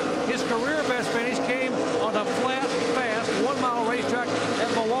Phoenix. His career best finish came on a flat, fast, 1-mile racetrack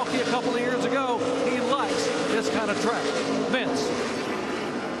at Milwaukee a couple of years ago. He likes this kind of track. Vince.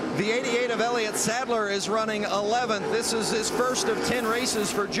 The 88 of Elliott Sadler is running 11th. This is his first of 10 races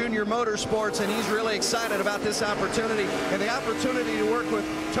for Junior Motorsports, and he's really excited about this opportunity. And the opportunity to work with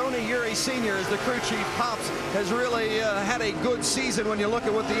Tony Uri Sr. as the crew chief. Pops has really had a good season when you look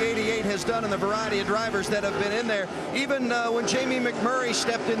at what the 88 has done and the variety of drivers that have been in there. Even when Jamie McMurray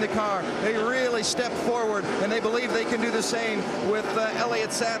stepped in the car, they really stepped forward, and they believe they can do the same with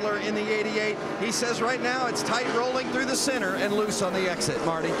Elliott Sadler in the 88. He says right now it's tight rolling through the center and loose on the exit.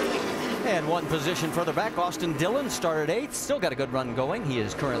 Marty? And one position further back, Austin Dillon started 8th, still got a good run going. He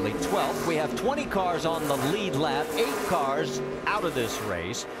is currently 12th. We have 20 cars on the lead lap, 8 cars out of this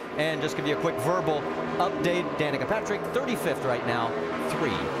race. And just give you a quick verbal update, Danica Patrick, 35th right now, 3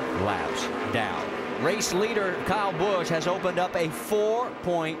 laps down. Race leader Kyle Busch has opened up a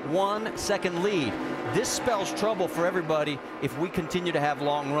 4.1 second lead. This spells trouble for everybody if we continue to have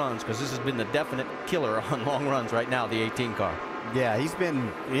long runs, because this has been the definite killer on long runs right now, the 18 car. Yeah, he's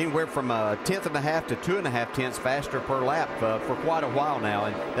been anywhere from a 1/10.5 to 2.5 tenths faster per lap for quite a while now,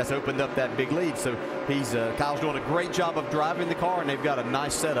 and that's opened up that big lead. So he's Kyle's doing a great job of driving the car, and they've got a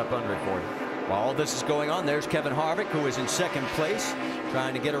nice setup under it for him. While all this is going on, there's Kevin Harvick, who is in 2nd place,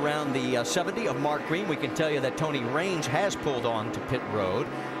 trying to get around the 70 of Mark Green. We can tell you that Tony Range has pulled on to pit road,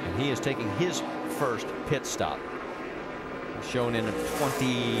 and he is taking his first pit stop. Shown in a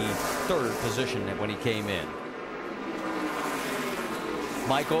 23rd position when he came in.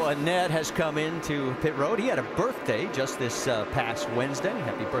 Michael Annett has come into pit road. He had a birthday just this past Wednesday.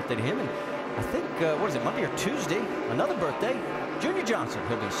 Happy birthday to him. And I think, what is it, Monday or Tuesday? Another birthday. Junior Johnson.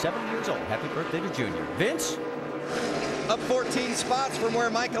 He'll be 7 years old. Happy birthday to Junior. Vince? Up 14 spots from where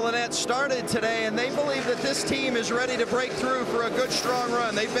Michael Annett started today, and they believe that this team is ready to break through for a good, strong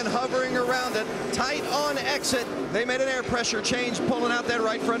run. They've been hovering around it. Tight on exit. They made an air pressure change, pulling out that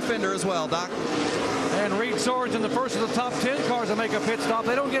right front fender as well, Doc. And Reed Swords in the first of the top 10 cars to make a pit stop.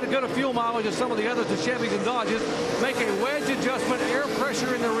 They don't get a good fuel mileage as some of the others, the Chevys and Dodges. Make a wedge adjustment, air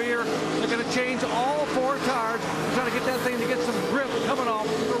pressure in the rear. They're going to change all 4 tires. They're trying to get that thing to get some grip coming off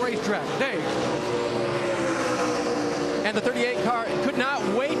the racetrack. Dave. And the 38 car could not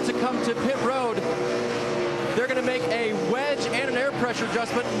wait to come to pit road. They're going to make a wedge and an air pressure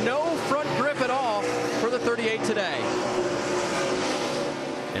adjustment. No front grip at all for the 38 today.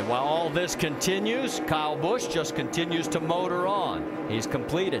 And while all this continues, Kyle Busch just continues to motor on. He's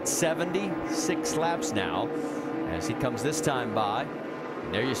completed 76 laps now as he comes this time by.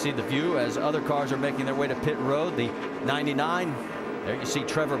 And there you see the view as other cars are making their way to pit road. The 99, there you see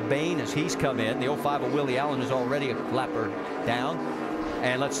Trevor Bayne as he's come in. The 05 of Willie Allen is already a lapper down.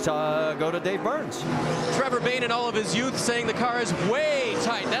 And let's go to Dave Burns. Trevor Bayne in all of his youth saying the car is way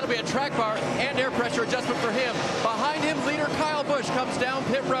tight. That'll be a track bar and air pressure adjustment for him. Behind him, leader Kyle Busch comes down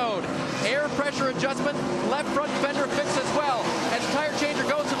pit road. Air pressure adjustment, left front fender fixed as well. As tire changer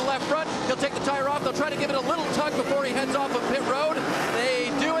goes to the left front, he'll take the tire off. They'll try to give it a little tug before he heads off of pit road. They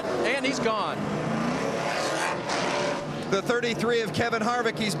do it, and he's gone. The 33 of Kevin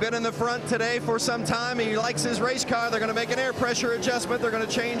Harvick. He's been in the front today for some time. He likes his race car. They're going to make an air pressure adjustment. They're going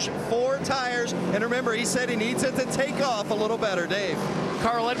to change 4 tires. And remember, he said he needs it to take off a little better. Dave.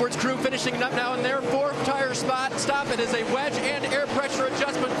 Carl Edwards' crew finishing up now in their 4th tire stop. It is a wedge and air pressure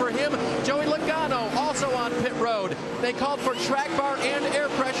adjustment for him. Joey Logano also on pit road. They called for track bar and air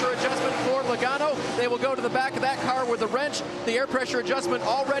pressure adjustment for Logano. They will go to the back of that car with the wrench. The air pressure adjustment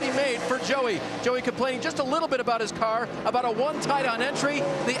already made for Joey. Joey complaining just a little bit about his car, about a 1 tight on entry.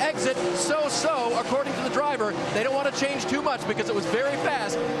 The exit, so-so, according to the driver. They don't want to change too much because it was very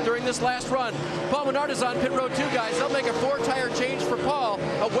fast during this last run. Paul Menard is on pit road too, guys. They'll make a 4 tire change for Paul.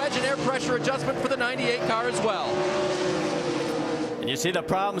 A wedge and air pressure adjustment for the 98 car as well. And you see the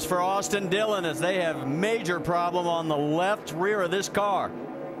problems for Austin Dillon as they have major problem on the left rear of this car.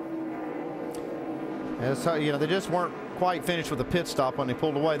 And so, you know, they just weren't quite finished with the pit stop when they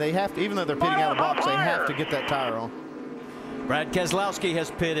pulled away. They have to, even though they're pitting out of the box, they have to get that tire on. Brad Keselowski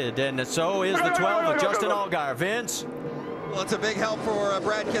has pitted, and so is the 12 of Justin Allgaier. Vince? Well, it's a big help for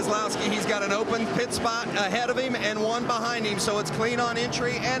Brad Keselowski. He's got an open pit spot ahead of him and one behind him, so it's clean on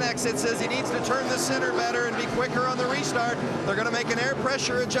entry and exit. Says he needs to turn the center better and be quicker on the restart. They're going to make an air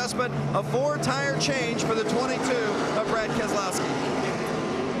pressure adjustment, a 4-tire change for the 22 of Brad Keselowski.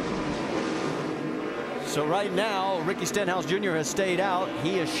 So right now, Ricky Stenhouse Jr. has stayed out.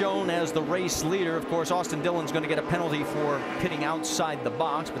 He is shown as the race leader. Of course, Austin Dillon's going to get a penalty for pitting outside the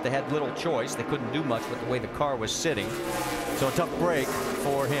box, but they had little choice. They couldn't do much with the way the car was sitting. So a tough break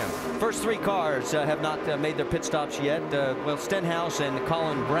for him. First 3 cars have not made their pit stops yet. Well, Stenhouse and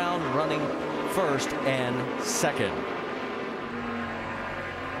Colin Brown running first and second.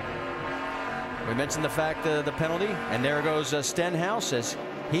 We mentioned the fact the penalty, and there goes Stenhouse as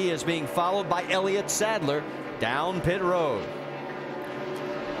he is being followed by Elliott Sadler down pit road.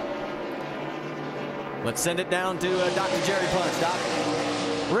 Let's send it down to Dr. Jerry Punch. Doc.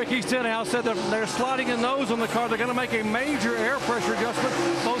 Ricky Stenhouse said that they're sliding a nose on the car. They're going to make a major air pressure adjustment,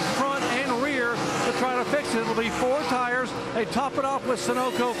 both front and rear, to try to fix it. It'll be 4 tires. They top it off with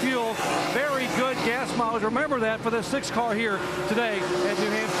Sunoco fuel. Very good gas mileage. Remember that for the 6th car here today at New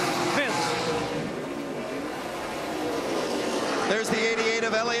Hampshire. Vince. There's the 88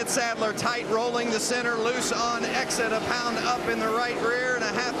 of Elliott Sadler, tight rolling the center, loose on exit, a pound up in the right rear and a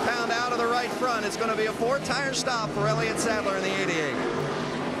half pound out of the right front. It's going to be a 4-tire stop for Elliott Sadler in the 88.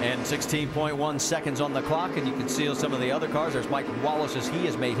 And 16.1 seconds on the clock, and you can see some of the other cars. There's Mike Wallace as he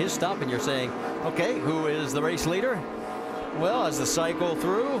has made his stop, and you're saying, okay, who is the race leader? Well, as the cycle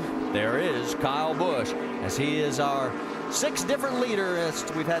through, there is Kyle Busch, as he is our 6th different leader as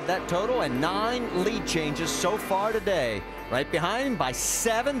we've had that total, and 9 lead changes so far today. Right behind him by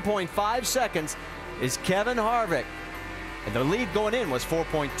 7.5 seconds is Kevin Harvick, and the lead going in was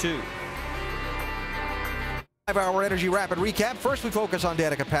 4.2. 5-hour Energy Rapid Recap. First, we focus on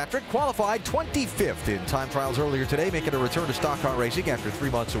Danica Patrick, qualified 25th in time trials earlier today, making a return to stock car racing after 3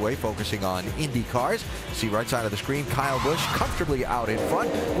 months away, focusing on Indy cars. See right side of the screen, Kyle Busch comfortably out in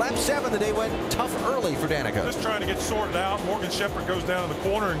front. Lap 7, the day went tough early for Danica. Just trying to get sorted out. Morgan Shepherd goes down in the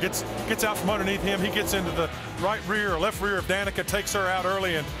corner and gets out from underneath him. He gets into the right rear or left rear of Danica, takes her out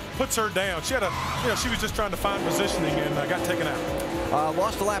early and puts her down. She had she was just trying to find positioning and got taken out.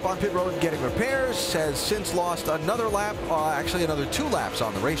 Lost a lap on pit road getting repairs, has since lost another lap, actually another 2 laps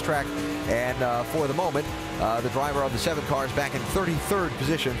on the racetrack, and for the moment the driver of the 7 cars back in 33rd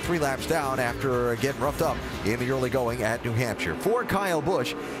position, 3 laps down after getting roughed up in the early going at New Hampshire. For Kyle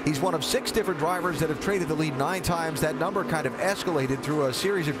Busch, he's one of 6 different drivers that have traded the lead 9 times. That number kind of escalated through a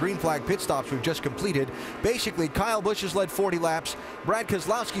series of green flag pit stops we've just completed. Basically, Kyle Busch has led 40 laps, Brad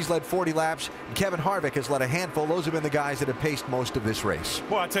Keselowski's led 40 laps, and Kevin Harvick has led a handful. Those have been the guys that have paced most of this race.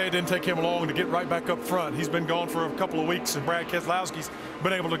 Well, I tell you, it didn't take him long to get right back up front. He's been gone for a couple of weeks, and Brad Keselowski's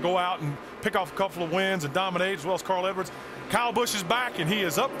been able to go out and pick off a couple of wins and dominate, as well as Carl Edwards. Kyle Busch is back, and he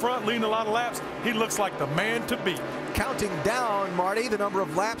is up front leading a lot of laps. He looks like the man to beat. Counting down, Marty, the number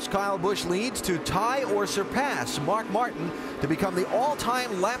of laps Kyle Busch leads to tie or surpass Mark Martin to become the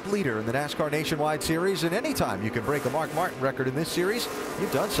all-time lap leader in the NASCAR Nationwide Series. And anytime you can break a Mark Martin record in this series,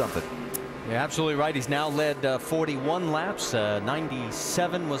 you've done something. Yeah, absolutely right. He's now led 41 laps.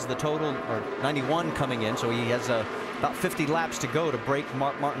 97 was the total, or 91 coming in, so he has about 50 laps to go to break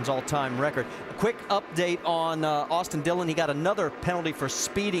Mark Martin's all-time record. A quick update on Austin Dillon. He got another penalty for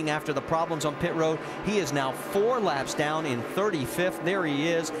speeding after the problems on pit road. He is now 4 laps down in 35th. There he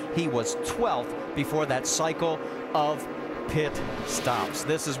is. He was 12th before that cycle of pit stops.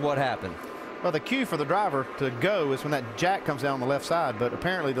 This is what happened. Well, the cue for the driver to go is when that jack comes down on the left side, but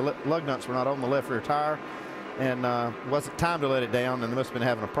apparently the lug nuts were not on the left rear tire, and wasn't time to let it down, and they must have been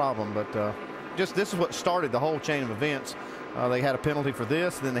having a problem. But just this is what started the whole chain of events. They had a penalty for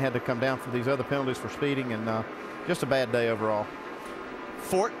this, then they had to come down for these other penalties for speeding, and just a bad day overall.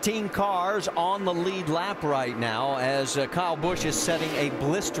 14 cars on the lead lap right now as Kyle Busch is setting a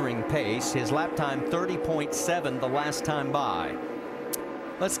blistering pace. His lap time 30.7 the last time by.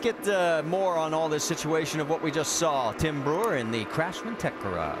 Let's get more on all this situation of what we just saw. Tim Brewer in the Craftsman Tech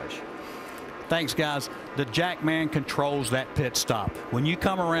Garage. Thanks, guys. The jack man controls that pit stop. When you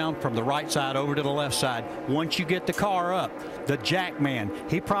come around from the right side over to the left side, once you get the car up, the jack man,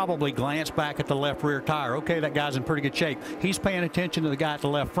 he probably glanced back at the left rear tire. Okay, that guy's in pretty good shape. He's paying attention to the guy at the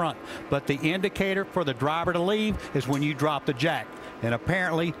left front. But the indicator for the driver to leave is when you drop the jack. And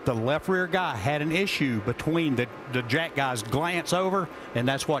apparently the left rear guy had an issue between the jack guy's glance over, and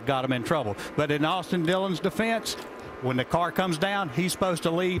that's what got him in trouble. But in Austin Dillon's defense, when the car comes down, he's supposed to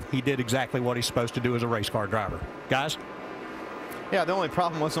leave. He did exactly what he's supposed to do as a race car driver. Guys? Yeah, the only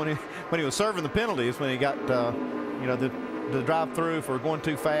problem was when he was serving the penalties, when he got, you know, the drive-through for going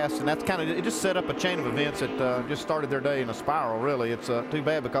too fast, and that's kind of, it just set up a chain of events that just started their day in a spiral, really. It's too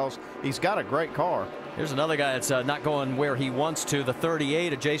bad because he's got a great car. Here's another guy that's not going where he wants to. The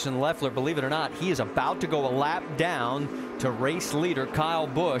 38 of Jason Leffler, believe it or not, he is about to go a lap down to race leader Kyle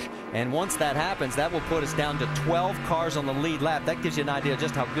Busch. And once that happens, that will put us down to 12 cars on the lead lap. That gives you an idea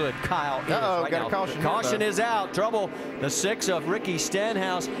just how good Kyle is right now. Caution is out. Trouble. The 6 of Ricky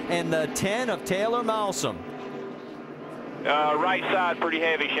Stenhouse and the 10 of Taylor Malsom. Right side pretty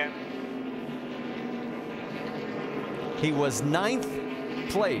heavy, Shen. He was 9th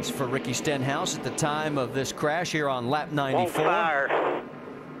place for Ricky Stenhouse at the time of this crash here on lap 94.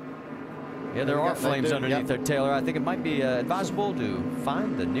 Yeah, there are flames underneath there, Taylor. I think it might be advisable to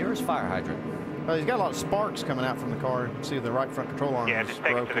find the nearest fire hydrant. Well, he's got a lot of sparks coming out from the car. You can see the right front control arm. Yeah, just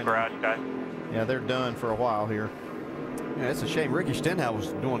take it to the garage, guys. Yeah, they're done for a while here. Yeah, it's a shame. Ricky Stenhouse was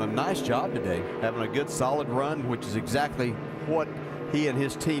doing a nice job today, having a good solid run, which is exactly what he and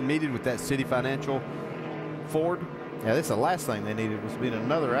his team needed with that City Financial Ford. Yeah, that's the last thing they needed, was being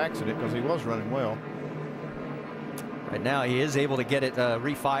another accident, because he was running well. Right now he is able to get it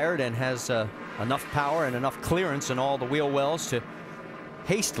refired and has enough power and enough clearance in all the wheel wells to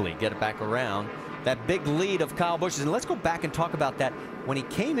hastily get it back around. That big lead of Kyle Busch's, and let's go back and talk about that. When he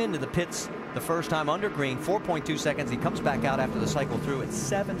came into the pits the first time under green, 4.2 seconds. He comes back out after the cycle through at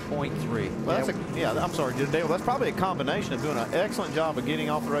 7.3. Well, I'm sorry, Dale. That's probably a combination of doing an excellent job of getting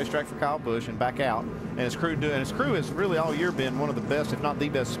off the racetrack for Kyle Busch and back out, and his crew doing. And his crew has really all year been one of the best, if not the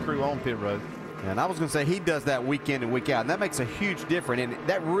best, crew on pit road. And I was going to say, he does that week in and week out, and that makes a huge difference, and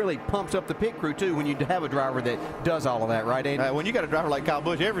that really pumps up the pit crew too when you have a driver that does all of that, right, Andy? When you got a driver like Kyle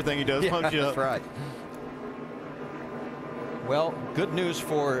Busch, everything he does pumps you up. That's right. Well, good news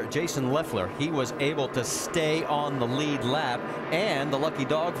for Jason Leffler. He was able to stay on the lead lap, and the lucky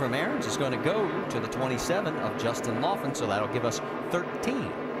dog from Aaron's is going to go to the 27 of Justin Laughlin, so that'll give us 13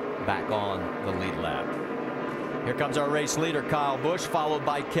 back on the lead lap. Here comes our race leader, Kyle Busch, followed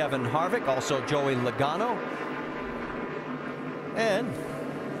by Kevin Harvick, also Joey Logano. And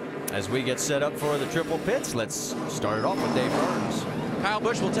as we get set up for the triple pits, let's start it off with Dave Burns. Kyle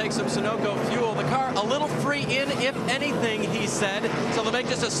Busch will take some Sunoco fuel. The car a little free in, if anything, he said. So they'll make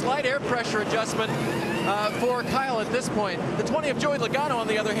just a slight air pressure adjustment for Kyle at this point. The 20 of Joey Logano, on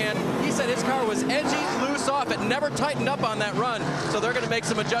the other hand, he said his car was edgy, loose off. It never tightened up on that run. So they're going to make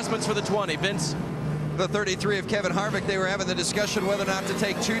some adjustments for the 20. Vince? The 33 of Kevin Harvick, they were having the discussion whether or not to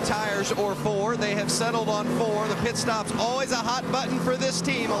take 2 tires or 4. They have settled on 4. The pit stop's always a hot button for this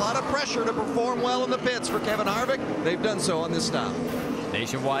team. A lot of pressure to perform well in the pits for Kevin Harvick. They've done so on this stop.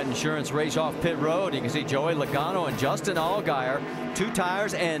 Nationwide Insurance race off pit road. You can see Joey Logano and Justin Allgaier, 2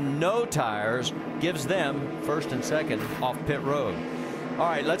 tires and no tires, gives them first and second off pit road. All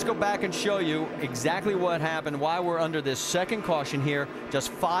right, let's go back and show you exactly what happened, why we're under this second caution here,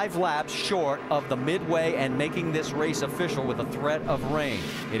 just 5 laps short of the midway and making this race official with a threat of rain.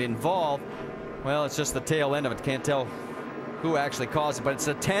 It involved, well, it's just the tail end of it. Can't tell who actually caused it, but it's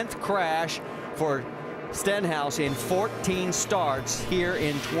the 10th crash for Stenhouse in 14 starts here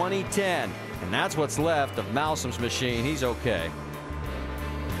in 2010. And that's what's left of Malsom's machine. He's okay.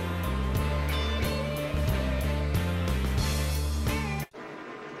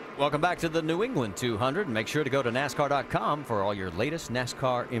 Welcome back to the New England 200. Make sure to go to NASCAR.com for all your latest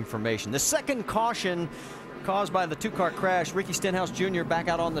NASCAR information. The second caution caused by the 2-car crash. Ricky Stenhouse Jr. back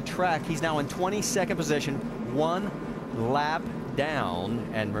out on the track. He's now in 22nd position, 1 lap down.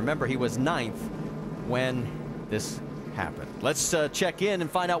 And remember, he was 9th when this happened. Let's check in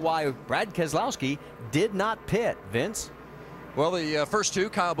and find out why Brad Keselowski did not pit. Vince? Well, the first 2,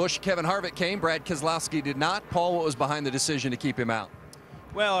 Kyle Busch, Kevin Harvick came. Brad Keselowski did not. Paul, what was behind the decision to keep him out?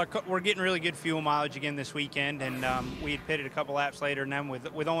 Well, we're getting really good fuel mileage again this weekend, and we had pitted a couple laps later, and then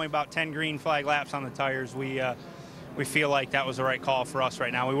with only about 10 green flag laps on the tires, we feel like that was the right call for us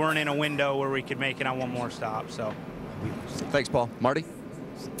right now. We weren't in a window where we could make it on one more stop. So, thanks, Paul. Marty?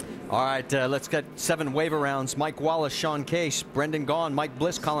 All right, let's get 7 waiver rounds. Mike Wallace, Sean Case, Brendan Gaughan, Mike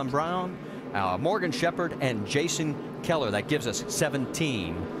Bliss, Colin Brown, Morgan Shepherd, and Jason Keller. That gives us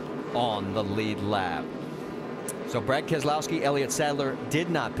 17. on the lead lap. So Brad Keselowski, Elliott Sadler did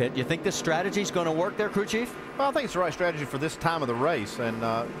not pit. You think this strategy is going to work there, crew chief? Well, I think it's the right strategy for this time of the race. And,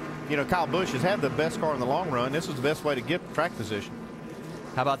 you know, Kyle Busch has had the best car in the long run. This is the best way to get track position.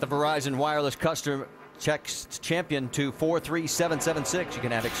 How about the Verizon Wireless Custom Text Champion to 43776? You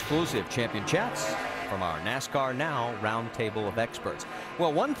can have exclusive champion chats from our NASCAR Now roundtable of experts.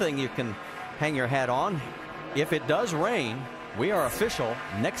 Well, one thing you can hang your hat on, if it does rain, we are official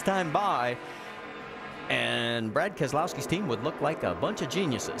next time by. And Brad Keselowski's team would look like a bunch of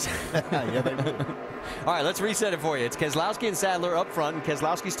geniuses. Yeah, they would. All right, let's reset it for you. It's Keselowski and Sadler up front, and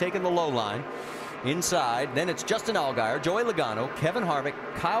Keselowski's taking the low line. Inside, then it's Justin Allgaier, Joey Logano, Kevin Harvick,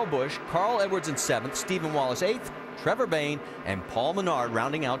 Kyle Busch, Carl Edwards in 7th, Stephen Wallace 8th, Trevor Bayne, and Paul Menard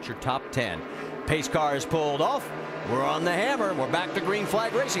rounding out your top 10. Pace car is pulled off. We're on the hammer. We're back to green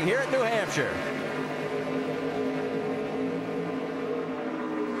flag racing here at New Hampshire.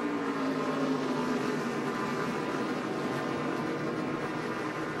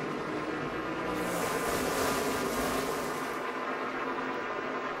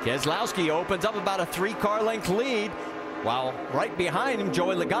 Keselowski opens up about a 3-car length lead, while right behind him,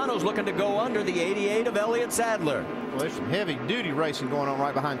 Joey Logano's looking to go under the 88 of Elliott Sadler. Well, there's some heavy-duty racing going on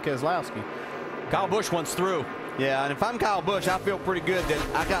right behind Keselowski. Kyle Busch wants through. Yeah, and if I'm Kyle Busch, I feel pretty good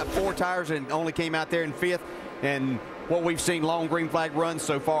that I got 4 tires and only came out there in 5th. And what we've seen long green flag runs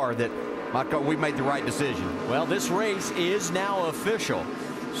so far, that we made the right decision. Well, this race is now official,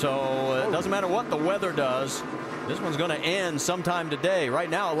 so it doesn't matter what the weather does. This one's going to end sometime today. Right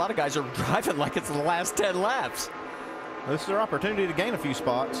now, a lot of guys are driving like it's the last 10 laps. This is their opportunity to gain a few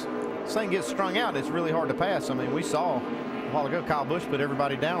spots. This thing gets strung out, it's really hard to pass. I mean, we saw a while ago Kyle Busch put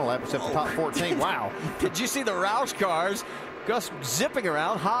everybody down a lap except the top 14. Wow. Did you see the Roush cars just zipping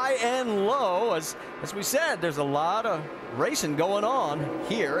around high and low? As we said, there's a lot of racing going on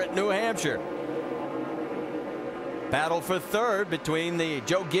here at New Hampshire. Battle for third between the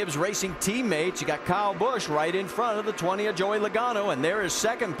Joe Gibbs Racing teammates. You got Kyle Busch right in front of the 20 of Joey Logano, and there is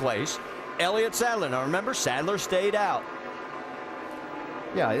second place, Elliott Sadler. Now remember, Sadler stayed out.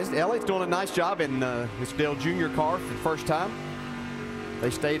 Yeah, Elliott's doing a nice job in his Dale Jr. car for the first time. They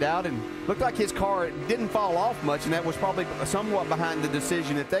stayed out and looked like his car didn't fall off much, and that was probably somewhat behind the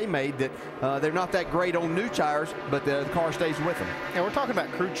decision that they made, that they're not that great on new tires, but the car stays with them. Yeah, we're talking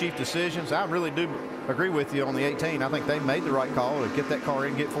about crew chief decisions. I really do agree with you on the 18. I think they made the right call to get that car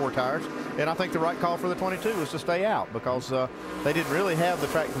in, get 4 tires. And I think the right call for the 22 was to stay out, because they didn't really have the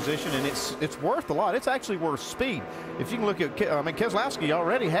track position, and it's worth a lot. It's actually worth speed. If you can look at, I mean, Keselowski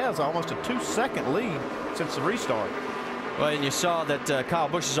already has almost a 2-second lead since the restart. Well, and you saw that Kyle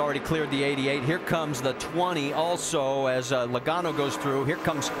Busch has already cleared the 88. Here comes the 20 also as Logano goes through. Here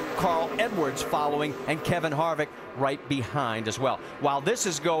comes Carl Edwards following, and Kevin Harvick right behind as well. While this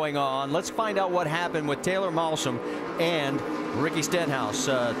is going on, let's find out what happened with Taylor Malsom and Ricky Stenhouse.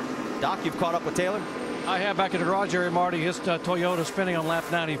 Doc, you've caught up with Taylor? I have, back in the garage area, Marty. His Toyota spinning on lap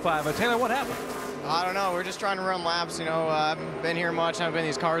 95. Taylor, what happened? I don't know. We're just trying to run laps. You know, I haven't been here much. I haven't been in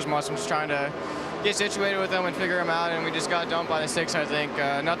these cars much. I'm just trying to get situated with them and figure them out, and we just got dumped by the 6, I think.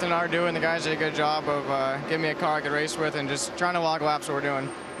 Nothing hard doing. The guys did a good job of giving me a car I could race with and just trying to log laps what we're doing.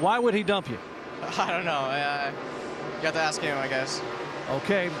 Why would he dump you? I don't know. You got to ask him, I guess.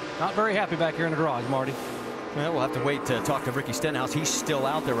 Okay. Not very happy back here in the garage, Marty. Well, we'll have to wait to talk to Ricky Stenhouse. He's still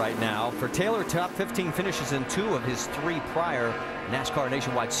out there right now. For Taylor, top 15 finishes in 2 of his 3 prior NASCAR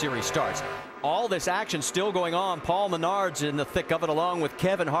Nationwide Series starts. All this action still going on. Paul Menard's in the thick of it, along with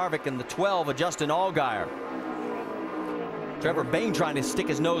Kevin Harvick and the 12 of Justin Allgaier. Trevor Bayne trying to stick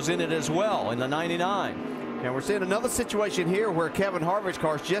his nose in it as well in the 99. And we're seeing another situation here where Kevin Harvick's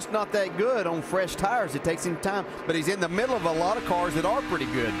car is just not that good on fresh tires. It takes him time, but he's in the middle of a lot of cars that are pretty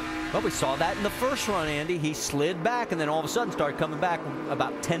good. Well, we saw that in the first run, Andy. He slid back and then all of a sudden started coming back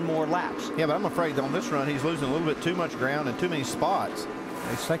about 10 more laps. Yeah, but I'm afraid on this run he's losing a little bit too much ground and too many spots.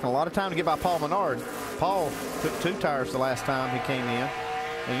 It's taking a lot of time to get by Paul Menard. Paul took 2 tires the last time he came in.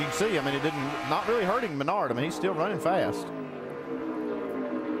 And you can see, I mean, it not really hurting Menard. I mean, he's still running fast.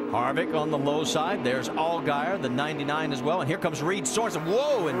 Harvick on the low side. There's Allgaier, the 99 as well. And here comes Reed Sorensen.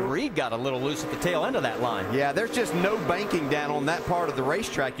 Whoa, and Reed got a little loose at the tail end of that line. Yeah, there's just no banking down on that part of the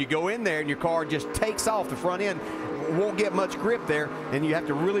racetrack. You go in there and your car just takes off the front end. Won't get much grip there, and you have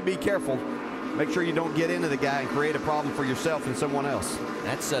to really be careful. Make sure you don't get into the guy and create a problem for yourself and someone else.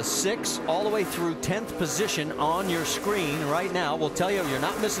 That's a 6 all the way through 10th position on your screen right now. We'll tell you, you're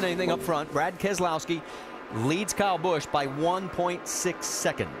not missing anything up front. Brad Keselowski leads Kyle Busch by 1.6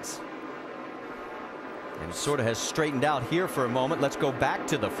 seconds. and sort of has straightened out here for a moment. Let's go back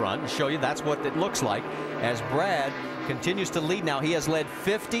to the front and show you that's what it looks like as Brad continues to lead now. He has led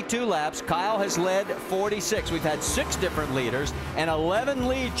 52 laps. Kyle has led 46. We've had 6 different leaders and 11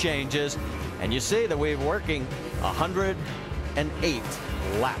 lead changes, and you see that we're working 108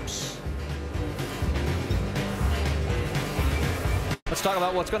 laps. Let's talk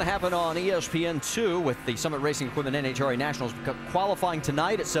about what's going to happen on ESPN2 with the Summit Racing Equipment NHRA Nationals qualifying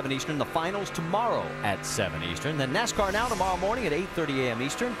tonight at 7 Eastern, the finals tomorrow at 7 Eastern, then NASCAR Now tomorrow morning at 8:30 a.m.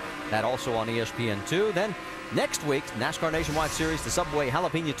 Eastern, that also on ESPN2. Then next week, NASCAR Nationwide Series, the Subway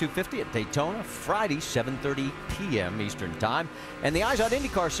Jalapeno 250 at Daytona, Friday, 7:30 p.m. Eastern Time, and the Eyes Out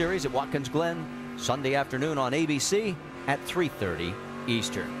IndyCar Series at Watkins Glen, Sunday afternoon on ABC at 3:30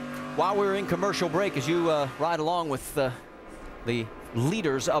 Eastern. While we're in commercial break, as you ride along with the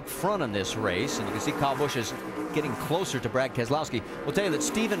leaders up front in this race, and you can see Kyle Busch is getting closer to Brad Keselowski. We'll tell you that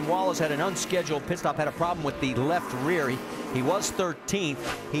Stephen Wallace had an unscheduled pit stop, had a problem with the left rear. He was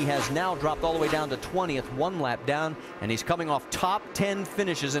 13th. He has now dropped all the way down to 20th, 1 lap down, and he's coming off top 10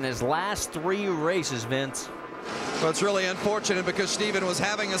 finishes in his last 3 races, Vince. Well, it's really unfortunate because Steven was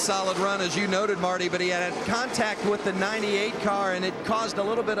having a solid run, as you noted, Marty, but he had contact with the 98 car, and it caused a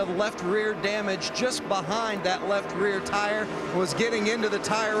little bit of left rear damage just behind that left rear tire. Was getting into the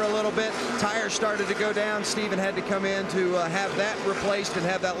tire a little bit. Tire started to go down. Steven had to come in to have that replaced and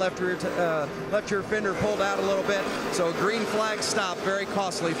have that left rear fender pulled out a little bit. So a green flag stop, very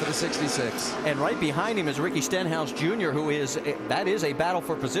costly for the 66. And right behind him is Ricky Stenhouse Jr., who is, that is a battle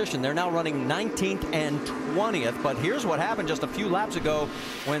for position. They're now running 19th and 20th. But here's what happened just a few laps ago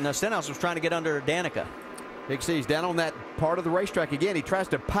when Stenhouse was trying to get under Danica. Big C's down on that part of the racetrack again. He tries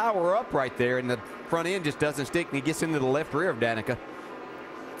to power up right there, and the front end just doesn't stick, and he gets into the left rear of Danica.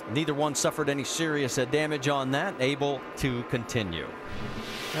 Neither one suffered any serious damage on that, able to continue.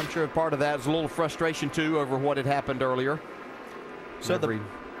 I'm sure part of that was a little frustration, too, over what had happened earlier. So he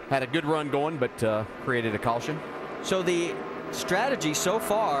had a good run going, but created a caution. So the strategy so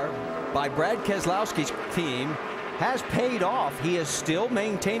far by Brad Keselowski's team has paid off. He is still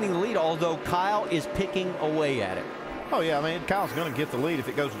maintaining the lead, although Kyle is picking away at it. Oh, yeah, I mean, Kyle's going to get the lead if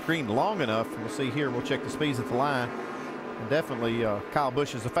it goes green long enough. We'll see here. We'll check the speeds at the line. And definitely, Kyle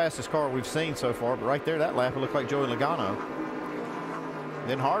Busch is the fastest car we've seen so far. But right there, that lap, it looked like Joey Logano.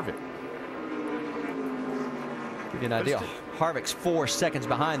 Then Harvick. Give you an idea. Harvick's 4 seconds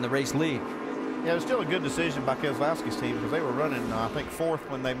behind the race lead. Yeah, it was still a good decision by Keselowski's team because they were running, I think, 4th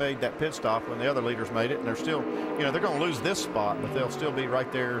when they made that pit stop when the other leaders made it. And they're still, you know, they're going to lose this spot, but they'll still be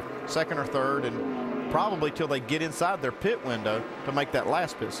right there 2nd or 3rd and probably till they get inside their pit window to make that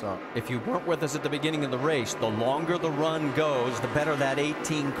last pit stop. If you weren't with us at the beginning of the race, the longer the run goes, the better that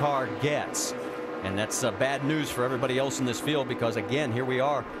 18 car gets. And that's bad news for everybody else in this field because, again, here we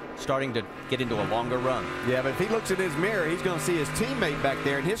are starting to get into a longer run. Yeah, but if he looks in his mirror, he's going to see his teammate back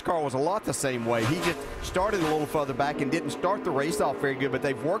there, and his car was a lot the same way. He just started a little further back and didn't start the race off very good, but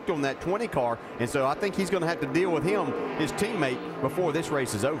they've worked on that 20 car, and so I think he's going to have to deal with him, his teammate, before this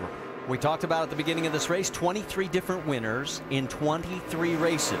race is over. We talked about at the beginning of this race, 23 different winners in 23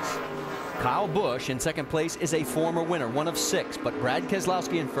 races. Kyle Busch in 2nd place is a former winner, 1 of 6, but Brad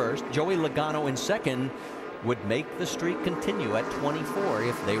Keselowski in 1st, Joey Logano in 2nd, would make the streak continue at 24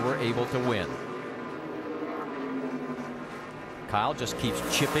 if they were able to win. Kyle just keeps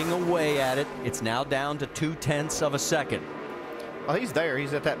chipping away at it. It's now down to 0.2 of a second. Well, he's there.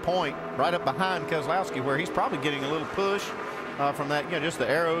 He's at that point right up behind Keselowski where he's probably getting a little push from that, you know, just the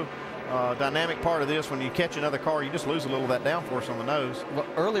aero dynamic part of this. When you catch another car, you just lose a little of that downforce on the nose. Well,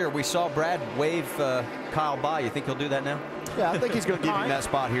 earlier we saw Brad wave Kyle by. You think he'll do that now? Yeah, I think he's going to give him that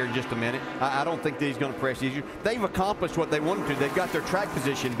spot here in just a minute. I don't think that he's going to press you. They've accomplished what they wanted to. They've got their track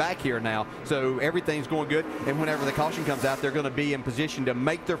position back here now, so everything's going good. And whenever the caution comes out, they're going to be in position to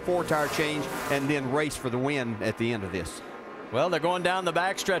make their 4-tire change and then race for the win at the end of this. Well, they're going down the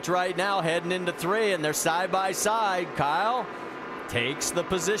backstretch right now, heading into 3, and they're side by side. Kyle takes the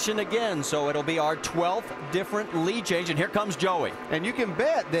position again, so it'll be our 12th different lead change, and here comes Joey. And you can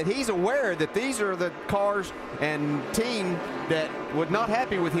bet that he's aware that these are the cars and team that were not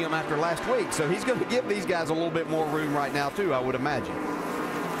happy with him after last week, so he's going to give these guys a little bit more room right now too, I would imagine.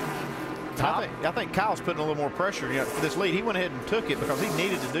 I think Kyle's putting a little more pressure, you know, for this lead. He went ahead and took it because he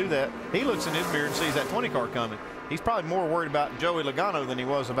needed to do that. He looks in his mirror and sees that 20 car coming. He's probably more worried about Joey Logano than he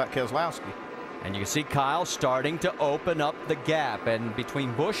was about Keselowski. And you can see Kyle starting to open up the gap. And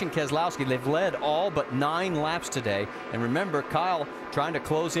between Busch and Keselowski, they've led all but 9 laps today. And remember, Kyle trying to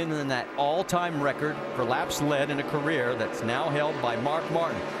close in on that all-time record for laps led in a career that's now held by Mark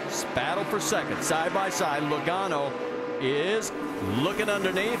Martin. Battle for second, side by side. Logano is looking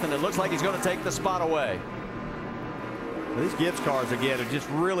underneath, and it looks like he's going to take the spot away. These Gibbs cars, again, are just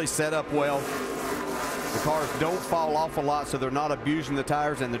really set up well. The cars don't fall off a lot, so they're not abusing the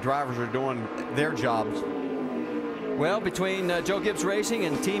tires, and the drivers are doing their jobs. Well, between Joe Gibbs Racing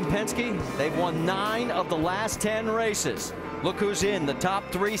and Team Penske, they've won 9 of the last 10 races. Look who's in the top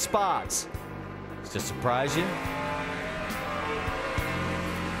 3 spots. Does this surprise you?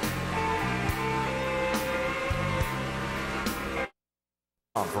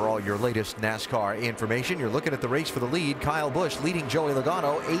 For all your latest NASCAR information, you're looking at the race for the lead. Kyle Busch leading Joey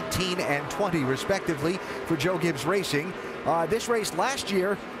Logano 18 and 20 respectively for Joe Gibbs Racing. This race last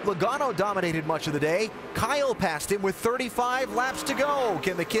year, Logano dominated much of the day. Kyle passed him with 35 laps to go.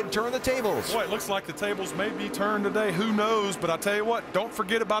 Can the kid turn the tables? Boy, it looks like the tables may be turned today. Who knows? But I tell you what, don't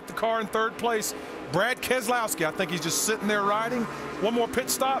forget about the car in 3rd place. Brad Keselowski, I think he's just sitting there riding. One more pit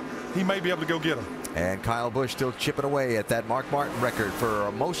stop, he may be able to go get him. And Kyle Busch still chipping away at that Mark Martin record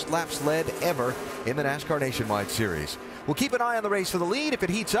for most laps led ever in the NASCAR Nationwide Series. We'll keep an eye on the race for the lead. If it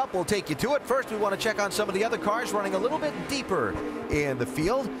heats up, we'll take you to it. First, we want to check on some of the other cars running a little bit deeper in the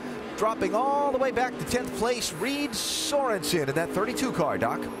field. Dropping all the way back to 10th place, Reed Sorensen in that 32 car,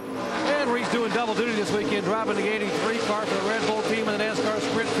 Doc. And Reed's doing double duty this weekend, driving the 83 car for the Red Bull team in the NASCAR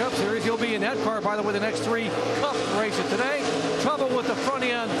Sprint Cup Series. He'll be in that car, by the way, the next 3 Cup races today. Trouble with the front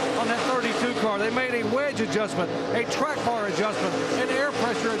end on that 32 car. They made a wedge adjustment, a track bar adjustment, an air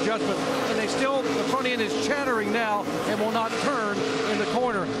pressure adjustment, and the front end is chattering now and will not turn in the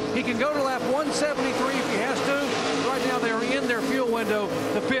corner. He can go to lap 173 if he has to. Right now they're in their fuel window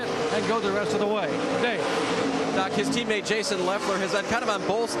to pit and go the rest of the way. Dave. Doc, his teammate Jason Leffler has been kind of on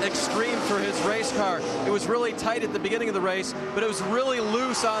both extremes for his race car. It was really tight at the beginning of the race, but it was really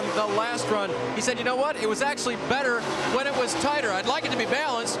loose on the last run. He said, you know what? It was actually better when it was tighter. I'd like it to be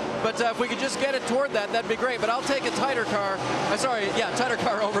balanced, but if we could just get it toward that, that'd be great. But I'll take a tighter car. Tighter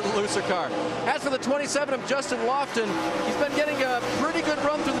car over the looser car. As for the 27 of Justin Lofton, he's been getting a pretty good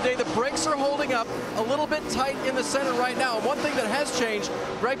run through the day. The brakes are holding up a little bit tight in the center right now. And one thing that has changed,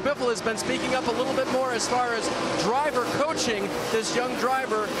 Greg Biffle has been speaking up a little bit more as far as driver coaching this young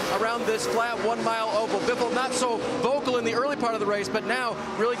driver around this flat 1 mile oval. Biffle not so vocal in the early part of the race, but now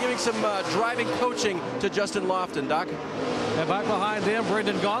really giving some driving coaching to Justin Lofton. Doc? And back behind them,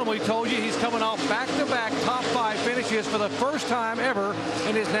 Brendan Gaughan. We told you he's coming off back-to-back top 5 finishes for the first time ever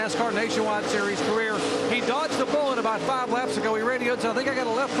in his NASCAR Nationwide Series career. He dodged the bullet about 5 laps ago. He radioed, so I think I got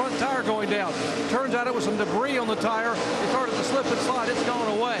a left front tire going down. Turns out it was some debris on the tire. It started to slip and slide. It's gone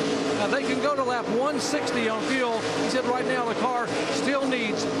away. Now they can go to lap 160 on fuel. He said right now the car still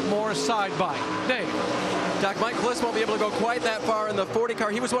needs more side bite. Dave. Doc, Mike Bliss won't be able to go quite that far in the 40 car.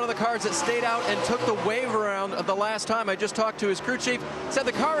 He was one of the cars that stayed out and took the wave around the last time. I just talked to his crew chief. Said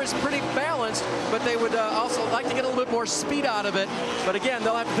the car is pretty balanced, but they would also like to get a little bit more speed out of it. But again,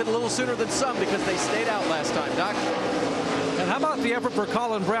 they'll have to pit a little sooner than some because they stayed out last time. Doc? And how about the effort for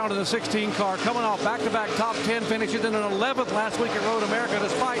Colin Brown in the 16 car, coming off back-to-back top 10 finishes and an 11th last week at Road America,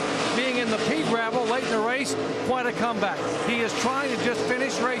 despite being in the pea gravel late in the race. Quite a comeback. He is trying to just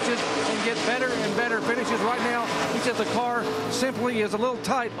finish races and get better and better finishes. Right now, he said the car simply is a little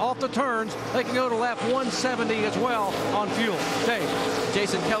tight off the turns. They can go to lap 170 as well on fuel. Dave.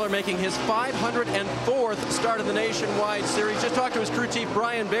 Jason Keller making his 504th start of the Nationwide Series. Just talked to his crew chief,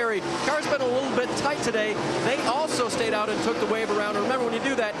 Brian Berry. Car's been a little bit tight today. They also stayed out and took the wave around. And remember, when you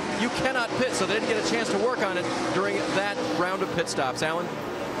do that, you cannot pit, so they didn't get a chance to work on it during that round of pit stops. Alan?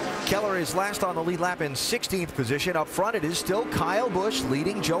 Keller is last on the lead lap in 16th position. Up front, it is still Kyle Busch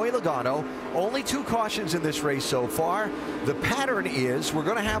leading Joey Logano. Only 2 cautions in this race so far. The pattern is we're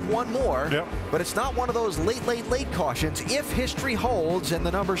going to have one more, but it's not one of those late cautions if history holds and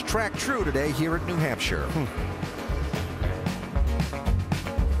the numbers track true today here at New Hampshire.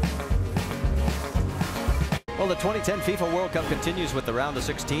 Well, the 2010 FIFA World Cup continues with the round of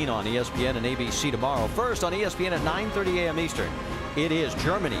 16 on ESPN and ABC tomorrow. First on ESPN at 9:30 a.m. Eastern. It is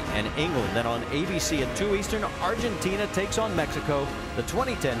Germany and England. Then on ABC at 2 Eastern, Argentina takes on Mexico. The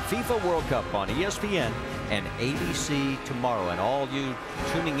 2010 FIFA World Cup on ESPN and ABC tomorrow. And all you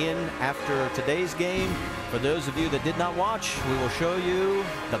tuning in after today's game, for those of you that did not watch, we will show you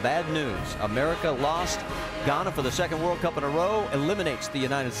the bad news. America lost. Ghana, for the 2nd World Cup in a row, eliminates the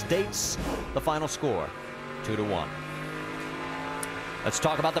United States. The final score, 2-1. Let's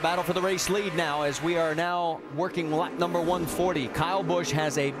talk about the battle for the race lead now, as we are now working lap number 140. Kyle Busch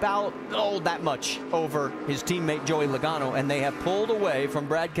has about that much over his teammate Joey Logano, and they have pulled away from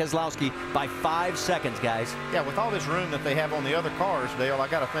Brad Keselowski by 5 seconds, guys. Yeah, with all this room that they have on the other cars, Dale, I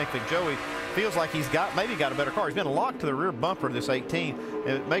got to think that Joey feels like he's maybe got a better car. He's been locked to the rear bumper of this 18. And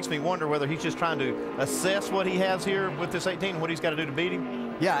it makes me wonder whether he's just trying to assess what he has here with this 18, what he's got to do to beat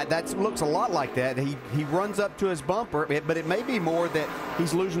him. Yeah, that looks a lot like that. He runs up to his bumper, but it may be more that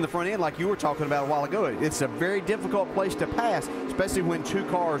he's losing the front end like you were talking about a while ago. It's a very difficult place to pass, especially when two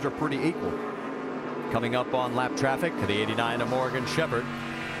cars are pretty equal. Coming up on lap traffic, the 89 of Morgan Shepherd.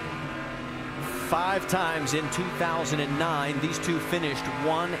 5 times in 2009, these two finished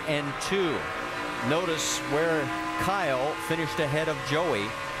 1 and 2. Notice where Kyle finished ahead of Joey.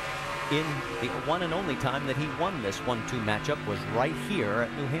 In the one and only time that he won this 1-2 matchup was right here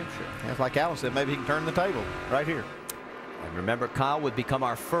at New Hampshire. That's like Alan said, maybe he can turn the table right here. And remember, Kyle would become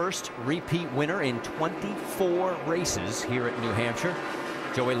our first repeat winner in 24 races here at New Hampshire.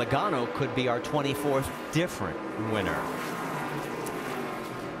 Joey Logano could be our 24th different winner.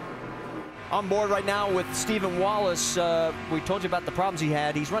 On board right now with Stephen Wallace. We told you about the problems he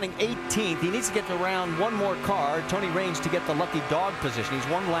had. He's running 18th. He needs to get around one more car. Tony Raines to get the lucky dog position. He's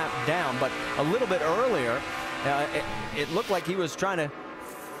 1 lap down, but a little bit earlier, it looked like he was trying to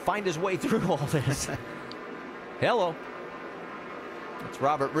find his way through all this. Hello. It's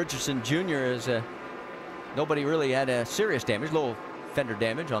Robert Richardson Jr. Nobody really had a serious damage. A little fender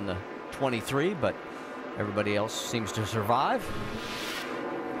damage on the 23, but everybody else seems to survive.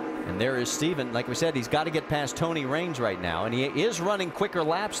 And there is Steven. Like we said, he's got to get past Tony Raines right now, and he is running quicker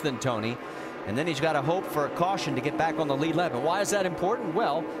laps than Tony. And then he's got to hope for a caution to get back on the lead lap. And why is that important?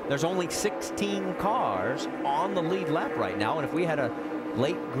 Well, there's only 16 cars on the lead lap right now, and if we had a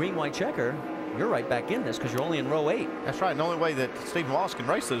late green-white checker, you're right back in this because you're only in row 8. That's right. And the only way that Stephen Wallace can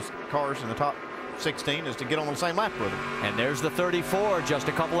race those cars in the top 16 is to get on the same lap with him. And there's the 34, just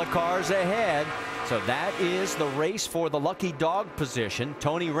a couple of cars ahead. So that is the race for the lucky dog position.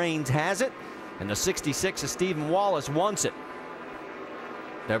 Tony Raines has it, and the 66 of Stephen Wallace wants it.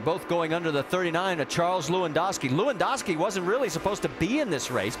 They're both going under the 39 of Charles Lewandowski. Lewandowski wasn't really supposed to be in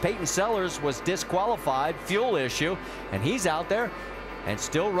this race. Peyton Sellers was disqualified, fuel issue, and he's out there and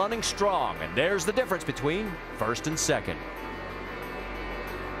still running strong. And there's the difference between first and second.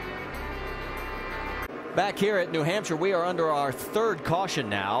 Back here at New Hampshire, we are under our 3rd caution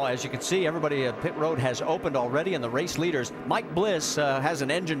now. As you can see, everybody at pit road has opened already, and the race leaders. Mike Bliss has an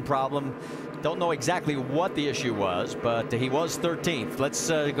engine problem. Don't know exactly what the issue was, but he was 13th. Let's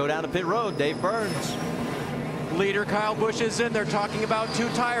go down to pit road. Dave Burns. Leader Kyle Busch is in. They're talking about 2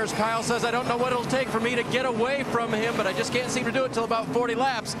 tires. Kyle says, I don't know what it'll take for me to get away from him, but I just can't seem to do it till about 40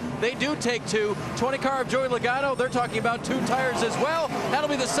 laps. They do take 2. 20 car of Joey Logano, they're talking about 2 tires as well. That'll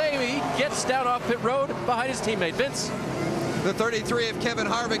be the same. He gets down off pit road behind his teammate. Vince. The 33 of Kevin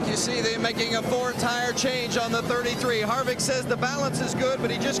Harvick, you see they're making a 4-tire change on the 33. Harvick says the balance is good, but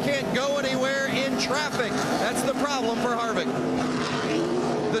he just can't go anywhere in traffic. That's the problem for Harvick.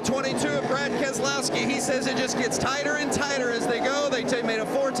 The 22 of Brad Keselowski, he says it just gets tighter and tighter as they go. They made a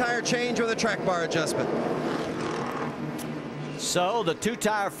 4-tire change with a track bar adjustment. So the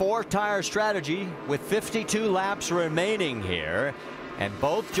 2-tire, 4-tire strategy with 52 laps remaining here. And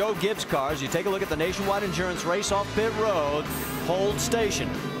both Joe Gibbs cars, you take a look at the Nationwide Endurance race off pit road, hold station.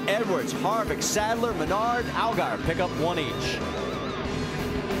 Edwards, Harvick, Sadler, Menard, Allgaier pick up 1 each.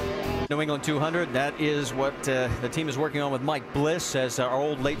 New England 200, that is what the team is working on with Mike Bliss, as our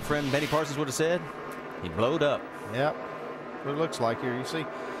old late friend Benny Parsons would have said. He blowed up. Yep, what it looks like here. You see,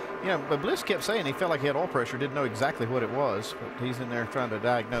 you know, but Bliss kept saying he felt like he had oil pressure, didn't know exactly what it was, but he's in there trying to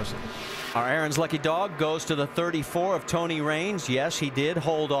diagnose it. Our Aaron's lucky dog goes to the 34 of Tony Raines. Yes, he did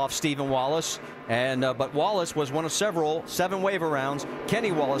hold off Stephen Wallace, and but Wallace was one of several 7 waiver rounds.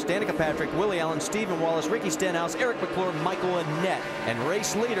 Kenny Wallace, Danica Patrick, Willie Allen, Stephen Wallace, Ricky Stenhouse, Eric McClure, Michael Annette, and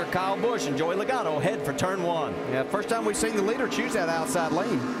race leader Kyle Busch and Joey Logano head for turn 1. Yeah, first time we've seen the leader choose that outside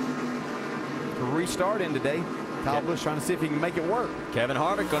lane to restart in today. Kyle Busch trying to see if he can make it work. Kevin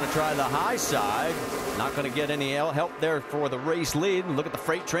Harvick going to try the high side. Not going to get any help there for the race lead. Look at the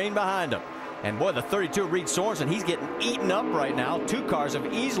freight train behind him. And boy, the 32 Reed Sorensen, he's getting eaten up right now. 2 cars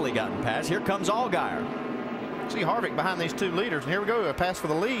have easily gotten past. Here comes Allgaier. See Harvick behind these 2 leaders, and here we go, a pass for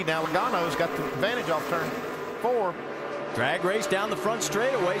the lead. Now Logano's got the advantage off turn 4. Drag race down the front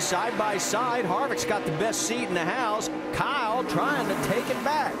straightaway, side by side. Harvick's got the best seat in the house. Kyle trying to take it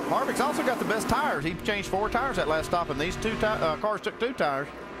back. Harvick's also got the best tires. He changed 4 tires that last stop, and these 2 cars took 2 tires.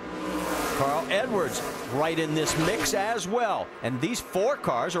 Carl Edwards right in this mix as well. And these 4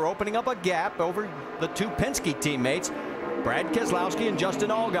 cars are opening up a gap over the 2 Penske teammates, Brad Keselowski and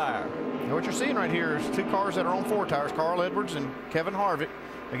Justin Allgaier. And what you're seeing right here is 2 cars that are on 4 tires, Carl Edwards and Kevin Harvick,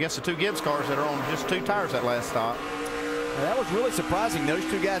 against the 2 Gibbs cars that are on just 2 tires that last stop. Now, that was really surprising, those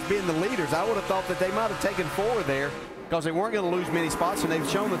 2 guys being the leaders. I would have thought that they might have taken 4 there. because they weren't going to lose many spots, and they've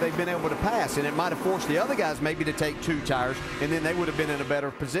shown that they've been able to pass. And it might have forced the other guys maybe to take 2 tires, and then they would have been in a better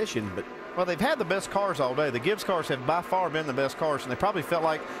position. But well, they've had the best cars all day. The Gibbs cars have by far been the best cars, and they probably felt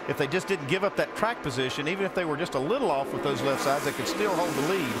like if they just didn't give up that track position, even if they were just a little off with those left sides, they could still hold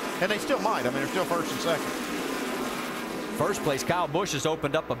the lead. And they still might. I mean, they're still first and second. First place, Kyle Busch has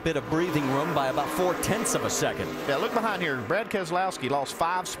opened up a bit of breathing room by about 0.4 of a second. Yeah, look behind here. Brad Keselowski lost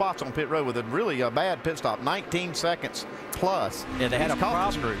 5 spots on pit road with a really bad pit stop, 19 seconds plus. Yeah, they had a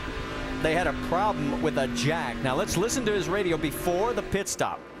problem. They had a problem with a jack. Now let's listen to his radio before the pit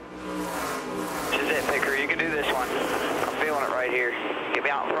stop. This is it, Picker. You can do this one. I'm feeling it right here. Get me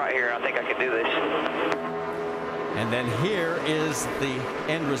out in front here. I think I can do this. And then here is the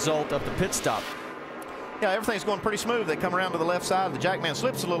end result of the pit stop. Yeah, everything's going pretty smooth. They come around to the left side. The jackman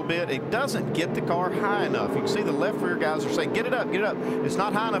slips a little bit. It doesn't get the car high enough. You can see the left rear guys are saying, get it up, get it up. It's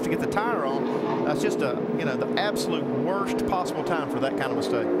not high enough to get the tire on. That's just the absolute worst possible time for that kind of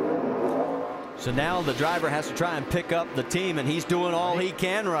mistake. So now the driver has to try and pick up the team, and he's doing all he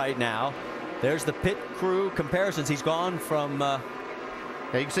can right now. There's the pit crew comparisons. He's gone from... yeah,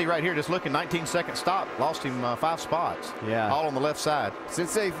 you can see right here, just looking, 19-second stop. Lost him 5 spots. Yeah. All on the left side.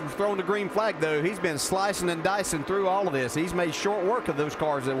 Since they've thrown the green flag, though, he's been slicing and dicing through all of this. He's made short work of those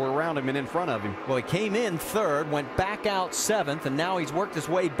cars that were around him and in front of him. Well, he came in 3rd, went back out 7th, and now he's worked his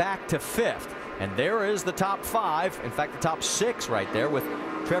way back to 5th. And there is the top 5. In fact, the top 6 right there with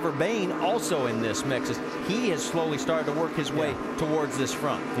Trevor Bayne also in this mix. He has slowly started to work his way towards this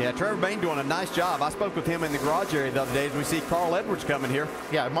front. Yeah, Trevor Bayne doing a nice job. I spoke with him in the garage area the other day as we see Carl Edwards coming here.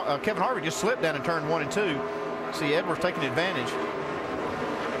 Yeah, Kevin Harvick just slipped down in turn 1 and 2. See Edwards taking advantage.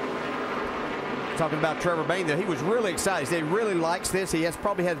 Talking about Trevor Bayne, that he was really excited. He really likes this. He has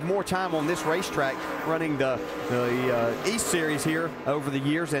probably had more time on this racetrack running the East Series here over the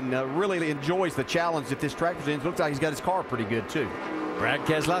years, and really enjoys the challenge that this track presents. Looks like he's got his car pretty good too. Brad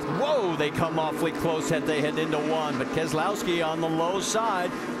Keselowski, whoa, they come awfully close had they head into 1, but Keselowski on the low side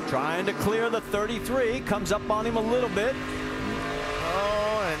trying to clear the 33, comes up on him a little bit.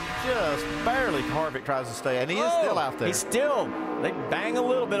 Oh, and just barely Harvick tries to stay, and he is still out there. They bang a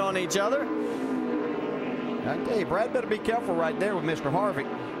little bit on each other. I tell you, Brad better be careful right there with Mr. Harvick.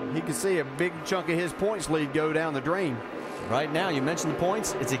 He can see a big chunk of his points lead go down the drain. Right now, you mentioned the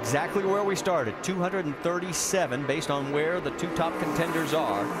points. It's exactly where we started, 237, based on where the 2 top contenders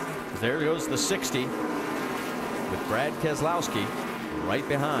are. There goes the 60 with Brad Keselowski right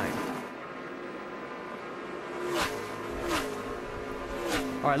behind.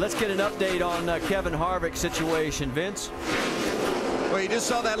 All right, let's get an update on Kevin Harvick's situation, Vince. Well, you just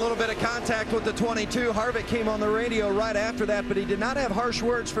saw that little bit of contact with the 22. Harvick came on the radio right after that, but he did not have harsh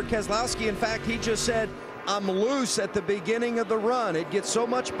words for Keselowski. In fact, he just said, I'm loose at the beginning of the run. It gets so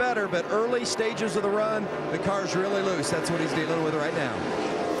much better, but early stages of the run, the car's really loose. That's what he's dealing with right now.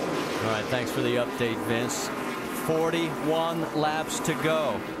 All right, thanks for the update, Vince. 41 laps to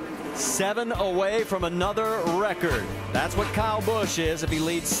go. 7 away from another record. That's what Kyle Busch is. If he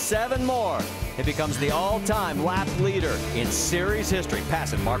leads 7 more, he becomes the all-time lap leader in series history,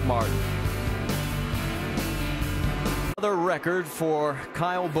 passing Mark Martin. Another record for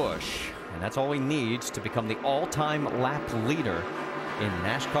Kyle Busch, and that's all he needs to become the all-time lap leader in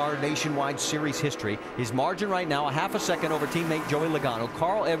NASCAR Nationwide Series history. His margin right now, a half a second over teammate Joey Logano.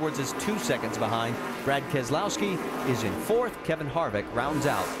 Carl Edwards is 2 seconds behind. Brad Keselowski is in 4th. Kevin Harvick rounds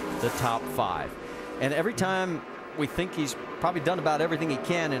out the top 5. And every time we think he's probably done about everything he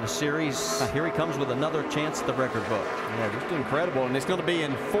can in a series, here he comes with another chance at the record book. Yeah, just incredible. And it's going to be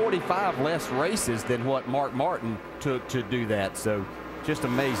in 45 less races than what Mark Martin took to do that. So just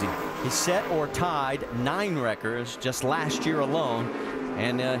amazing. He set or tied 9 records just last year alone.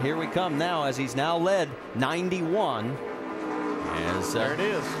 And here we come now as he's now led 91. There it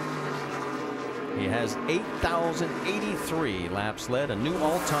is. He has 8,083 laps led, a new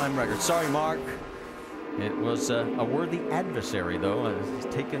all-time record. Sorry, Mark. It was a worthy adversary, though.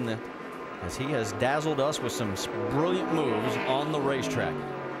 As he has dazzled us with some brilliant moves on the racetrack.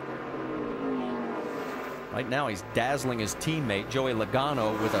 Right now, he's dazzling his teammate, Joey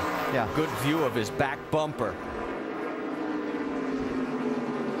Logano, with a good view of his back bumper.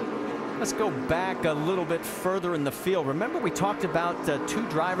 Let's go back a little bit further in the field. Remember we talked about 2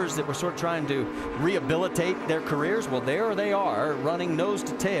 drivers that were sort of trying to rehabilitate their careers? Well, there they are, running nose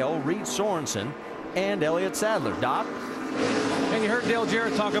to tail, Reed Sorensen and Elliott Sadler. Doc? And you heard Dale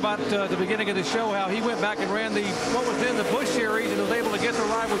Jarrett talk about the beginning of the show, how he went back and ran what was then the Busch Series and was able to get the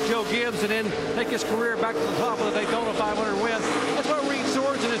ride with Joe Gibbs and then take his career back to the top of the Daytona 500 win. That's what Reed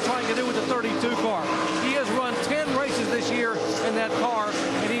Sorensen is trying to do with the 32 car. He has run 10 races this year in that car,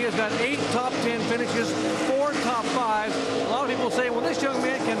 and he has got 8 top 10 finishes, 4 4 top 5s. A lot of people say, well, this young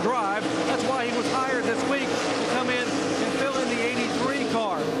man can drive. That's why he was hired this week to come in and fill in the 83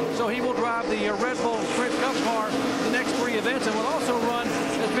 car. So he will drive the Red Bull Sprint Cup car the next 3 events and will also run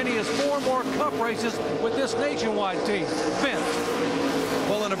as many as 4 more Cup races with this nationwide team. Vince.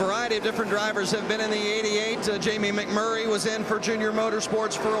 Well, and a variety of different drivers have been in the 88. Jamie McMurray was in for Junior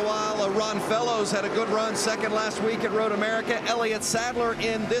Motorsports for a while. Ron Fellows had a good run, second last week at Road America. Elliott Sadler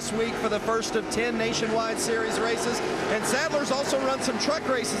in this week for the first of 10 nationwide series races. And Sadler's also run some truck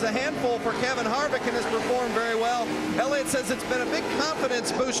races, a handful for Kevin Harvick, and has performed very well. Elliott says it's been a big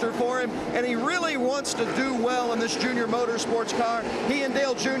confidence booster for him, and he really wants to do well in this Junior Motorsports car. He and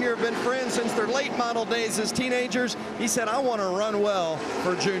Dale Jr. have been friends since their late model days as teenagers. He said, I want to run well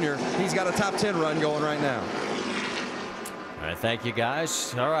for Junior. He's got a top 10 run going right now. All right, thank you,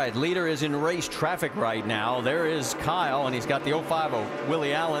 guys. All right, leader is in race traffic right now. There is Kyle, and he's got the 05 of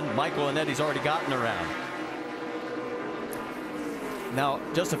Willie Allen. Michael Annetti's already gotten around. Now,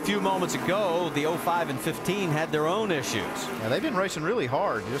 just a few moments ago, the 05 and 15 had their own issues. Yeah, they've been racing really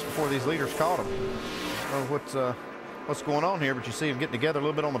hard just before these leaders caught them. I don't know what's going on here, but you see them getting together a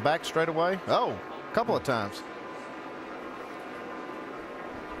little bit on the back straightaway. Oh, a couple of times.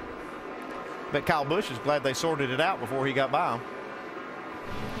 Bet Kyle Busch is glad they sorted it out before he got by him.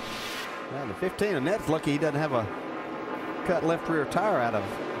 Well, the 15, Annette's lucky he doesn't have a cut left rear tire out of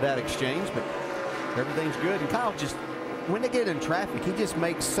that exchange, but everything's good. And Kyle just, when they get in traffic, he just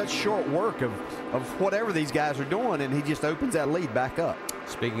makes such short work of whatever these guys are doing, and he just opens that lead back up.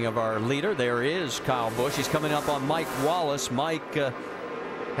 Speaking of our leader, there is Kyle Busch. He's coming up on Mike Wallace. Mike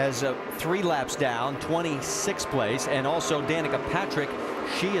has 3 laps down, 26th place, and also Danica Patrick.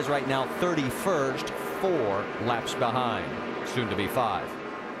 She is right now 31st, 4 laps behind, soon to be 5.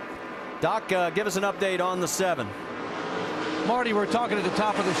 Doc, give us an update on the 7. Marty, we're talking at the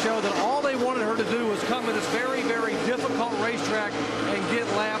top of the show that all they wanted her to do was come to this very, very difficult racetrack and get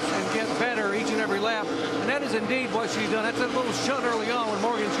laps and get better each and every lap. And that is indeed what she's done. That's a little shunt early on with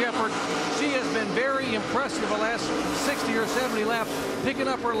Morgan Shepherd. She has been very impressive the last 60 or 70 laps, picking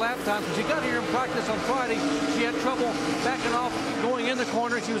up her lap times. When she got here in practice on Friday, she had trouble backing off, going in the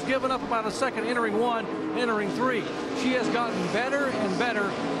corner. She was giving up about a second, entering 1, entering 3. She has gotten better and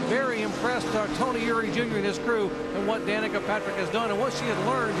better. Very impressed Tony Eury Jr. and his crew and what Danica Patrick has done and what she has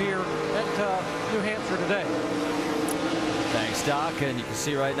learned here at New Hampshire today. Thanks, Doc. And you can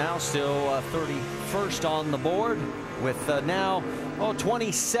see right now still 31st on the board with now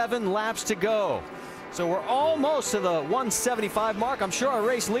 27 laps to go. So we're almost to the 175 mark. I'm sure our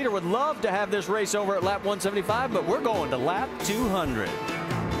race leader would love to have this race over at lap 175, but we're going to lap 200.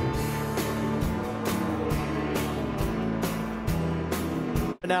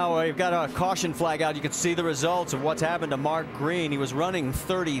 Now we've got a caution flag out. You can see the results of what's happened to Mark Green. He was running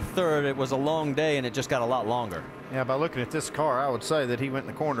 33rd. It was a long day, and it just got a lot longer. Yeah, by looking at this car, I would say that he went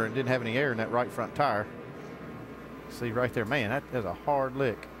in the corner and didn't have any air in that right front tire. See right there, man, that is a hard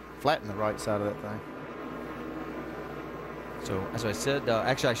lick. Flatten the right side of that thing. So, as I said,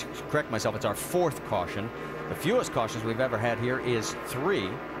 actually, I should correct myself. It's our 4th caution. The fewest cautions we've ever had here is 3.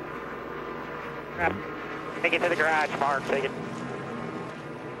 Take it to the garage, Mark. Take it.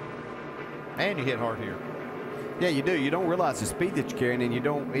 And you hit hard here. Yeah, you do. You don't realize the speed that you're carrying, and you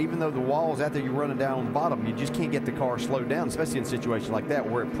don't, even though the wall's out there, you're running down on the bottom, you just can't get the car slowed down, especially in a situation like that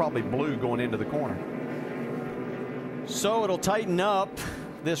where it probably blew going into the corner. So it'll tighten up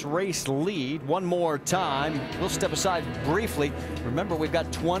this race lead one more time. We'll step aside briefly. Remember, we've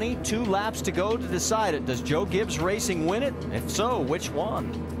got 22 laps to go to decide it. Does Joe Gibbs Racing win it? If so, which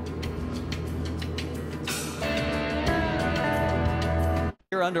one?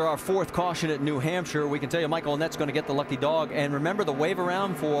 Here under our 4th caution at New Hampshire, we can tell you Michael Annette's going to get the lucky dog. And remember the wave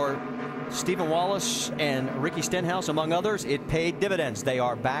around for Stephen Wallace and Ricky Stenhouse, among others, it paid dividends. They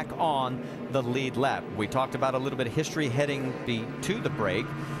are back on the lead lap. We talked about a little bit of history heading to the break.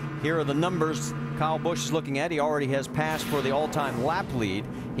 Here are the numbers Kyle Busch is looking at. He already has passed for the all-time lap lead.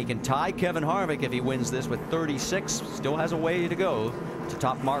 He can tie Kevin Harvick if he wins this with 36. Still has a way to go to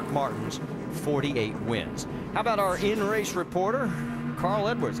top Mark Martin's 48 wins. How about our in-race reporter, Carl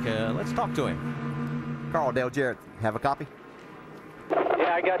Edwards? Let's talk to him. Carl, Dale Jarrett, have a copy?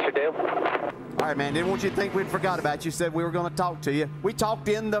 Yeah, I got you, Dale. All right, man. Didn't want you to think we'd forgot about you. Said we were going to talk to you. We talked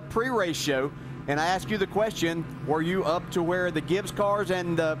in the pre-race show, and I asked you the question, were you up to where the Gibbs cars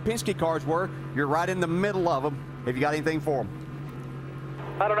and the Penske cars were? You're right in the middle of them. Have you got anything for them?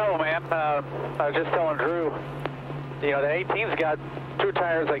 I don't know, man. I was just telling Drew, you know, the 18's got 2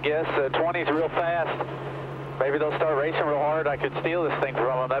 tires, I guess. 20's real fast. Maybe they'll start racing real hard. I could steal this thing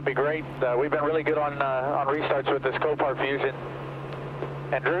from them. That'd be great. We've been really good on restarts with this Copart Fusion.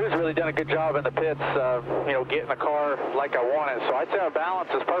 And Drew's really done a good job in the pits, you know, getting the car like I want it. So I'd say our balance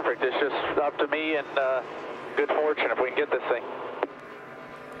is perfect. It's just up to me and good fortune if we can get this thing.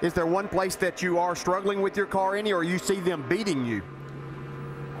 Is there one place that you are struggling with your car, any, or you see them beating you?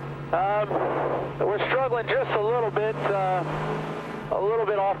 We're struggling just a little bit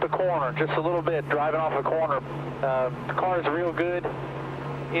off the corner, just a little bit driving off the corner. The car is real good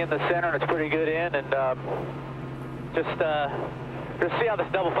in the center, and it's pretty good in, and just see how this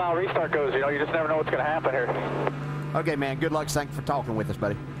double file restart goes. You know, you just never know what's going to happen here. Okay, man. Good luck. Thanks for talking with us,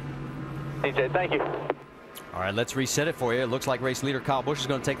 buddy. DJ, thank you. All right, let's reset it for you. It looks like race leader Kyle Busch is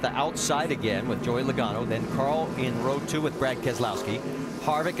going to take the outside again with Joey Logano. Then Carl in row 2 with Brad Keselowski.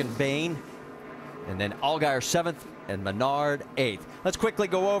 Harvick and Bain. And then Allgaier 7th and Menard 8th. Let's quickly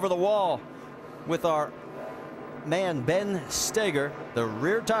go over the wall with our man Ben Steger, the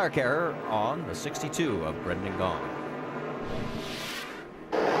rear tire carrier on the 62 of Brendan Gaughan.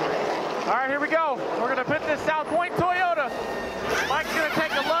 All right, here we go. We're going to put this South Point Toyota. Mike's going to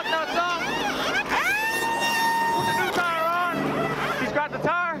take the lug nuts off. Put the new tire on. He's got the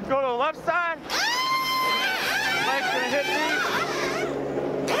tire. Go to the left side. Mike's going to hit these.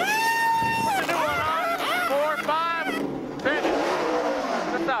 Put the new one on. 4, 5, finish.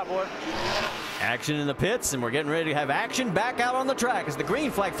 Good stop, boys. Action in the pits, and we're getting ready to have action back out on the track as the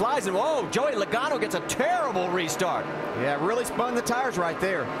green flag flies, and whoa, Joey Logano gets a terrible restart. Yeah, really spun the tires right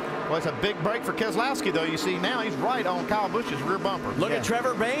there. Well, it's a big break for Keselowski, though. You see now he's right on Kyle Busch's rear bumper. Look at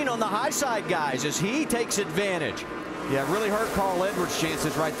Trevor Bain on the high side, guys, as he takes advantage. Yeah, really hurt Carl Edwards'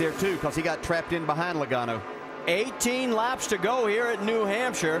 chances right there, too, because he got trapped in behind Logano. 18 laps to go here at New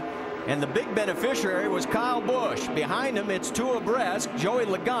Hampshire, and the big beneficiary was Kyle Busch. Behind him, it's 2 abreast. Joey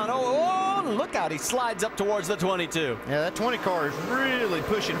Logano, oh, look out, he slides up towards the 22. Yeah, that 20 car is really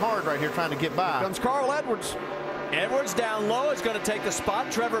pushing hard right here trying to get by. Here comes Carl Edwards. Edwards down low is going to take the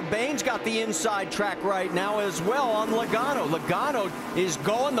spot. Trevor Bain's got the inside track right now as well on Logano. Logano is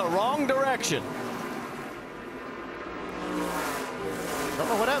going the wrong direction. Don't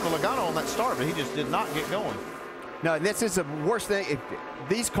know what happened to Logano on that start, but he just did not get going. No, this is the worst thing.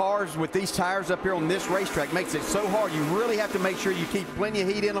 These cars with these tires up here on this racetrack makes it so hard. You really have to make sure you keep plenty of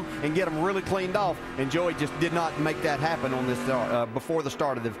heat in them and get them really cleaned off. And Joey just did not make that happen on this before the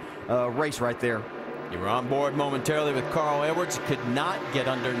start of the race right there. You were on board momentarily with Carl Edwards. Could not get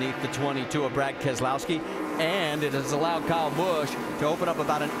underneath the 22 of Brad Keselowski. And it has allowed Kyle Busch to open up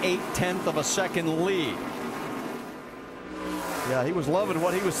about an 1/8 of a second lead. Yeah, he was loving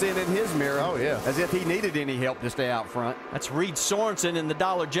what he was seeing in his mirror. Oh, yeah. As if he needed any help to stay out front. That's Reed Sorensen in the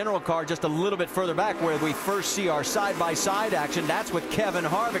Dollar General car just a little bit further back where we first see our side-by-side action. That's with Kevin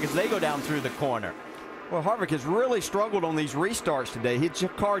Harvick as they go down through the corner. Well, Harvick has really struggled on these restarts today. His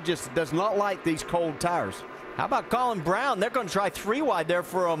car just does not like these cold tires. How about Colin Brown? They're going to try 3 wide there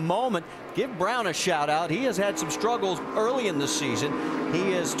for a moment. Give Brown a shout out. He has had some struggles early in the season.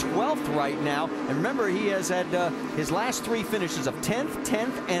 He is 12th right now. And remember, he has had his last 3 finishes of 10th,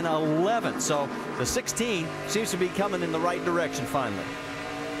 10th, and 11th. So the 16 seems to be coming in the right direction finally.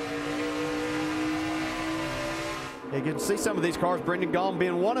 You can see some of these cars, Brendan Gaughan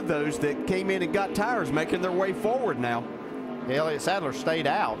being one of those that came in and got tires, making their way forward now. Elliott Sadler stayed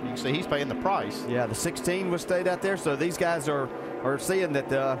out. You can see he's paying the price. Yeah, the 16 was stayed out there, so these guys are seeing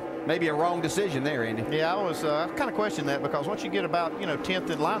that maybe a wrong decision there, Andy. Yeah, I kind of questioned that because once you get about 10th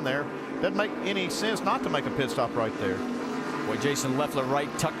in line there, doesn't make any sense not to make a pit stop right there. Boy, Jason Leffler right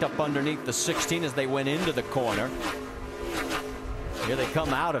tucked up underneath the 16 as they went into the corner. Here they come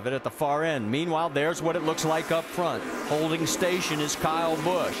out of it at the far end. Meanwhile, there's what it looks like up front. Holding station is Kyle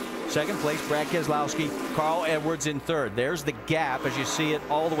Busch. Second place, Brad Keselowski, Carl Edwards in third. There's the gap as you see it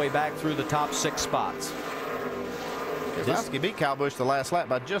all the way back through the top 6 spots. Keselowski beat Kyle Busch the last lap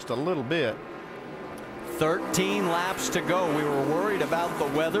by just a little bit. 13 laps to go. We were worried about the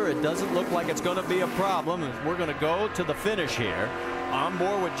weather. It doesn't look like it's going to be a problem. We're going to go to the finish here. On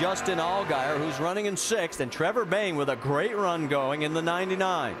board with Justin Allgaier, who's running in 6th, and Trevor Bain with a great run going in the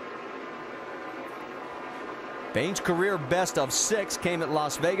 99. Bain's career best of 6 came at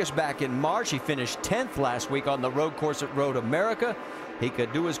Las Vegas back in March. He finished 10th last week on the road course at Road America. He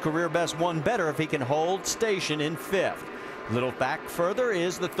could do his career best one better if he can hold station in 5th. Little back further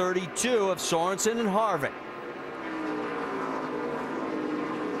is the 32 of Sorensen and Harvick.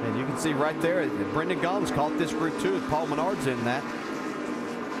 And you can see right there that Brendan Gaughan's caught this group too with Paul Menard's in that.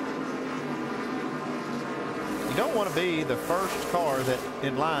 You don't want to be the first car that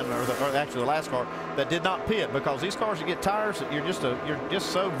in line, or actually the last car that did not pit, because these cars that get tires, you're just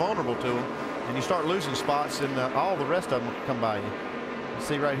so vulnerable to them, and you start losing spots, and all the rest of them come by you.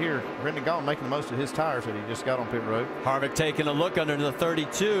 See right here, Brendan Gaughan making the most of his tires that he just got on pit road. Harvick taking a look under the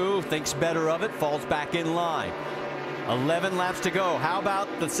 32, thinks better of it, falls back in line. 11 laps to go. How about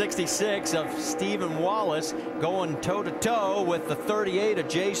the 66 of Stephen Wallace going toe-to-toe with the 38 of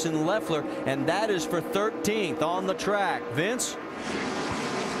Jason Leffler, and that is for 13th on the track. Vince?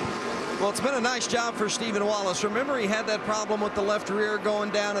 Well, it's been a nice job for Stephen Wallace. Remember, he had that problem with the left rear going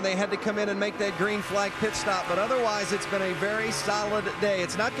down, and they had to come in and make that green flag pit stop. But otherwise, it's been a very solid day.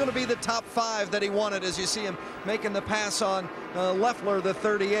 It's not going to be the top 5 that he wanted, as you see him making the pass on Leffler, the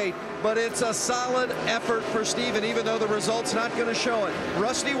 38. But it's a solid effort for Stephen, even though the result's not going to show it.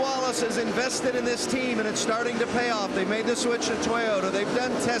 Rusty Wallace has invested in this team, and it's starting to pay off. They made the switch to Toyota. They've done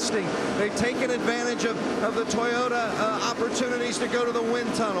testing. They've taken advantage of the Toyota opportunities to go to the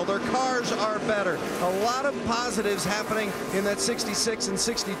wind tunnel. Their cars are better. A lot of positives happening in that 66 and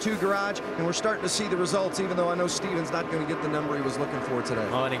 62 garage, and we're starting to see the results, even though I know Stephen's not going to get the number he was looking for today.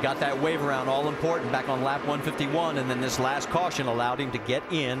 Oh, and he got that wave around, all important, back on lap 151, and then this last caution allowed him to get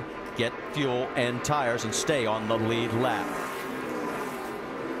in, get fuel and tires, and stay on the lead lap.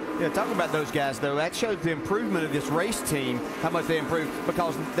 Yeah, talking about those guys, though, that shows the improvement of this race team, how much they improved,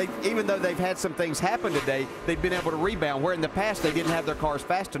 because even though they've had some things happen today, they've been able to rebound, where in the past they didn't have their cars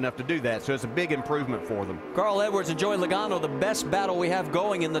fast enough to do that. So it's a big improvement for them. Carl Edwards and Joey Logano, the best battle we have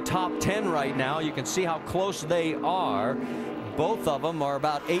going in the top 10 right now. You can see how close they are. Both of them are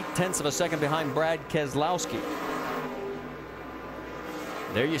about 0.8 of a second behind Brad Keselowski.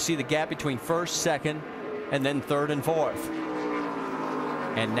 There you see the gap between first, second, and then third and fourth.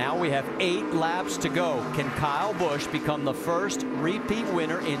 And now we have 8 laps to go. Can Kyle Busch become the first repeat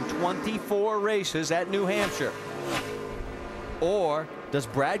winner in 24 races at New Hampshire? Or does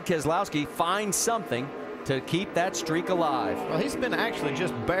Brad Keselowski find something to keep that streak alive? Well, he's been actually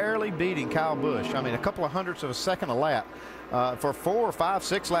just barely beating Kyle Busch. I mean, a couple of hundredths of a second a lap for 4, 5,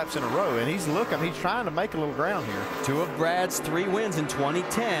 6 laps in a row. And he's trying to make a little ground here. 2 of Brad's 3 wins in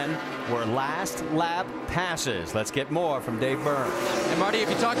 2010 were last lap passes. Let's get more from Dave Burns. And Marty, if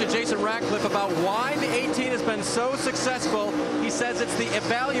you talk to Jason Ratcliffe about why the 18 has been so successful, he says it's the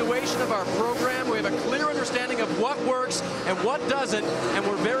evaluation of our program. We have a clear understanding of what works and what doesn't, and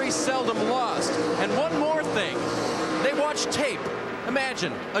we're very seldom lost. And one more thing, they watch tape.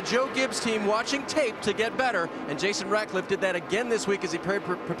 Imagine a Joe Gibbs team watching tape to get better, and Jason Ratcliffe did that again this week as he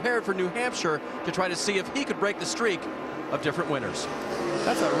prepared for New Hampshire to try to see if he could break the streak of different winners.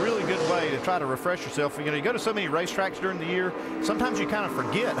 That's a really good way to try to refresh yourself. You know, you go to so many racetracks during the year, sometimes you kind of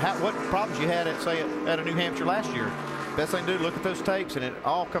forget what problems you had at, say, at a New Hampshire last year. Best thing to do, look at those tapes, and it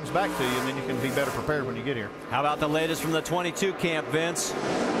all comes back to you, and then you can be better prepared when you get here. How about the latest from the 22 camp, Vince?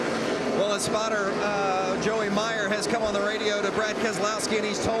 Well, his spotter, Joey Meyer, has come on the radio to Brad Keselowski, and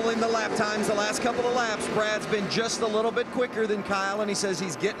he's told him the lap times the last couple of laps. Brad's been just a little bit quicker than Kyle, and he says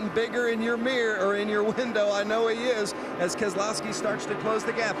he's getting bigger in your mirror, or in your window. I know he is, as Keselowski starts to close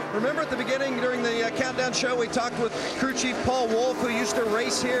the gap. Remember at the beginning, during the countdown show, we talked with crew chief Paul Wolf, who used to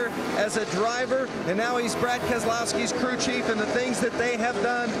race here as a driver, and now he's Brad Keselowski's crew chief, and the things that they have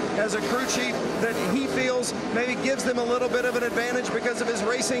done as a crew chief that he feels maybe gives them a little bit of an advantage because of his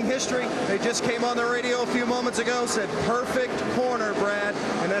racing history. They just came on the radio a few moments ago, said perfect corner, Brad,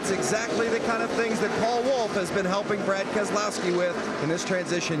 and that's exactly the kind of things that Paul Wolf has been helping Brad Keselowski with in this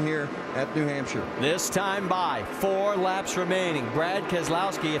transition here at New Hampshire. This time by 4 laps remaining. Brad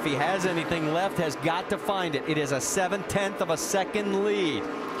Keselowski, if he has anything left, has got to find it. It is a 0.7 of a second lead.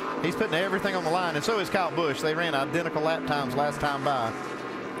 He's putting everything on the line, and so is Kyle Busch. They ran identical lap times last time by.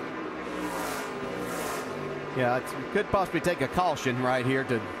 Yeah, it could possibly take a caution right here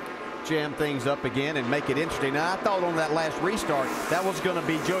to jam things up again and make it interesting. Now, I thought on that last restart that was going to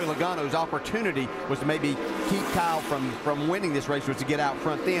be Joey Logano's opportunity, was to maybe keep Kyle from winning this race, was to get out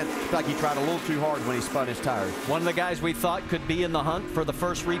front then. It's like he tried a little too hard when he spun his tires. One of the guys we thought could be in the hunt for the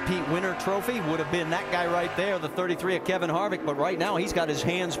first repeat winner trophy would have been that guy right there, the 33 of Kevin Harvick, but right now he's got his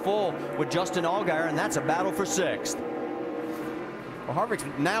hands full with Justin Allgaier, and that's a battle for 6th. Well, Harvick's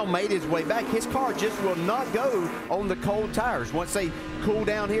now made his way back. His car just will not go on the cold tires once they cool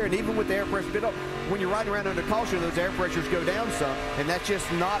down here, and even with the air pressure bit up, when you're riding around under caution, those air pressures go down some, and that's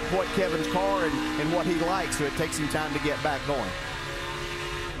just not what Kevin's car and what he likes, so it takes him time to get back going.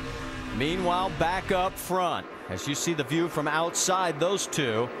 Meanwhile, back up front, as you see the view from outside those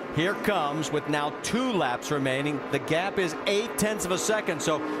two, here comes, with now 2 laps remaining, the gap is 0.8 of a second,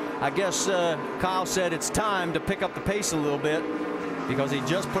 so I guess Kyle said it's time to pick up the pace a little bit, because he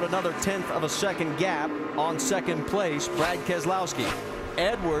just put another 1/10 of a second gap on second place, Brad Keselowski.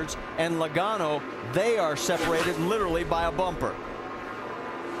 Edwards and Logano, they are separated literally by a bumper.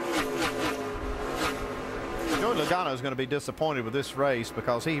 Joey Logano is going to be disappointed with this race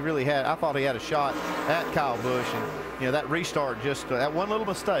because he really had, I thought he had a shot at Kyle Busch, and you know that restart, just that one little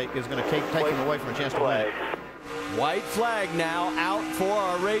mistake is going to take him away from a chance to win. White flag now out for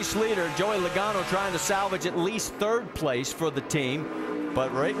our race leader. Joey Logano trying to salvage at least third place for the team.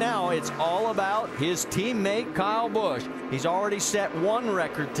 But right now it's all about his teammate Kyle Busch. He's already set one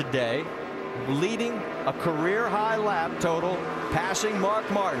record today, leading a career high lap total, passing Mark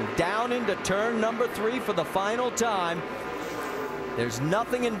Martin down into turn number 3 for the final time. There's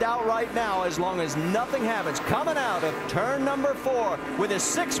nothing in doubt right now as long as nothing happens. Coming out of turn number 4 with his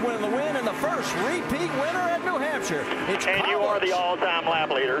 6th win of the win and the first repeat winner at New Hampshire. It's and you are the all-time lap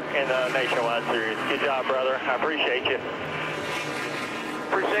leader in the Nationwide Series. Good job, brother. I appreciate you.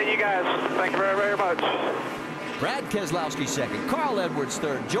 Appreciate you guys. Thank you very, very much. Brad Keselowski 2nd, Carl Edwards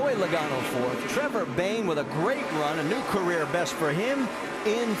 3rd, Joey Logano 4th, Trevor Bayne with a great run, a new career best for him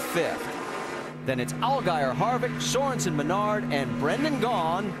in 5th. Then it's Allgaier, Harvick, Sorensen, Menard, and Brendan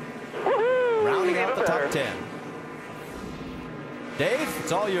Gaughan rounding out the top 10. Dave,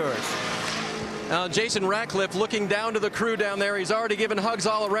 it's all yours. Jason Ratcliffe looking down to the crew down there. He's already given hugs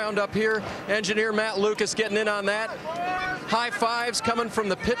all around up here. Engineer Matt Lucas getting in on that. High fives coming from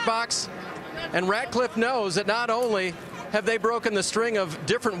the pit box. And Ratcliffe knows that not only have they broken the string of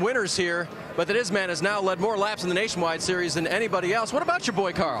different winners here, but that his man has now led more laps in the Nationwide Series than anybody else. What about your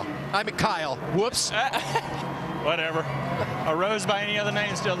boy Carl? I mean Kyle. Whoops. Whatever. A rose by any other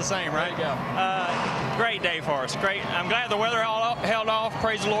name, still the same, right? There you go. Great day for us. Great. I'm glad the weather held off.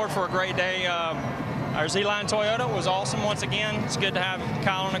 Praise the Lord for a great day. Our Z-Line Toyota was awesome once again. It's good to have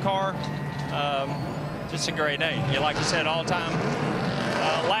Kyle in the car. Just a great day. Like you said, all-time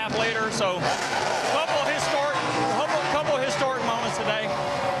lap leader. So a couple historic moments today.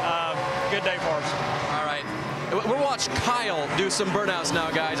 Good day for us. All right. We'll watch Kyle do some burnouts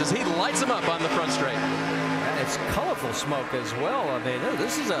now, guys, as he lights them up on the front straight. And it's colorful smoke as well. I mean,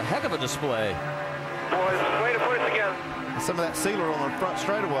 this is a heck of a display. Boys, way to put it together. Some of that sealer on the front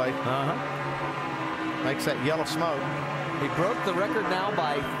straightaway makes that yellow smoke. He broke the record now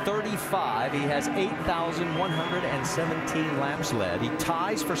by 35. He has 8,117 laps led. He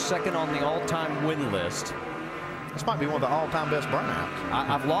ties for 2nd on the all-time win list. This might be one of the all-time best burnouts.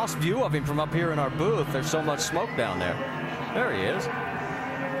 I've lost view of him from up here in our booth. There's so much smoke down there. There he is.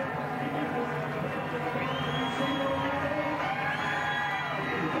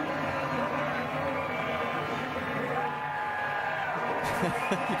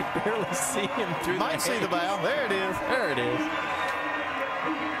 You can barely see him through the Might see the bow. There it is. There it is.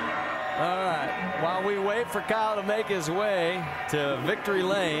 All right. While we wait for Kyle to make his way to victory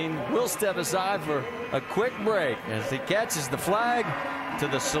lane, we'll step aside for a quick break as he catches the flag to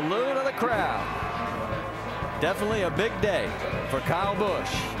the salute of the crowd. Definitely a big day for Kyle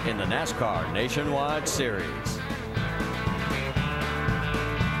Busch in the NASCAR Nationwide Series.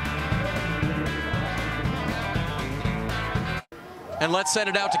 And let's send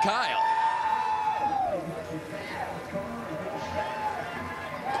it out to Kyle.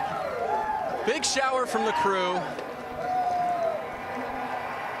 Big shower from the crew.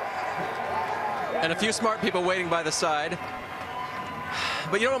 And a few smart people waiting by the side.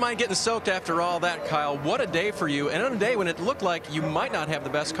 But you don't mind getting soaked after all that, Kyle. What a day for you. And on a day when it looked like you might not have the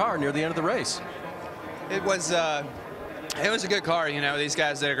best car near the end of the race. It was a good car, you know. These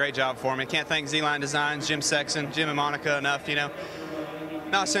guys did a great job for me. Can't thank Z-Line Designs, Jim Sexton, Jim and Monica enough, you know.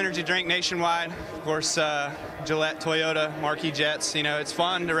 Mouse Energy Drink Nationwide, of course, Gillette, Toyota, Marquis Jets. You know, it's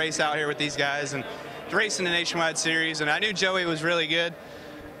fun to race out here with these guys and to race in the Nationwide Series. And I knew Joey was really good.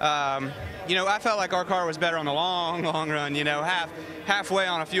 You know, I felt like our car was better on the long run, you know, halfway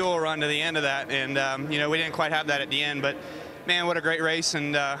on a fuel run to the end of that. And, you know, we didn't quite have that at the end. But, man, what a great race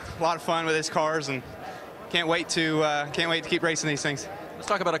and a lot of fun with his cars. And can't wait to keep racing these things. Let's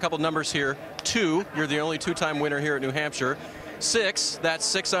talk about a couple numbers here. 2, you're the only 2-time winner here at New Hampshire. 6, that's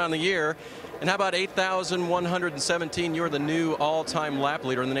 6 on the year. And how about 8,117? You're the new all-time lap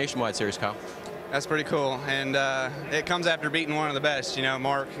leader in the Nationwide Series, Kyle. That's pretty cool. And it comes after beating one of the best. You know,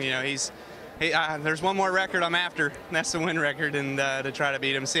 Mark, you know, there's one more record I'm after, and that's the win record, and to try to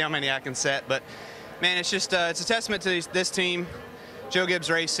beat him, see how many I can set. But, man, it's just it's a testament to this team. Joe Gibbs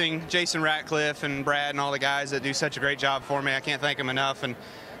Racing, Jason Ratcliffe, and Brad and all the guys that do such a great job for me. I can't thank them enough. And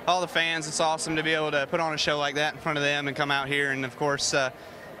all the fans, it's awesome to be able to put on a show like that in front of them and come out here. And, of course,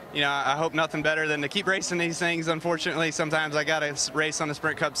 you know, I hope nothing better than to keep racing these things. Unfortunately, sometimes I got to race on the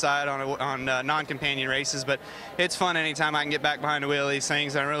Sprint Cup side on non-companion races. But it's fun anytime I can get back behind the wheel of these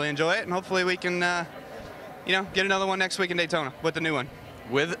things. I really enjoy it. And hopefully we can, you know, get another one next week in Daytona with the new one.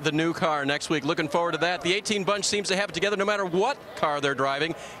 With the new car next week. Looking forward to that. The 18 bunch seems to have it together no matter what car they're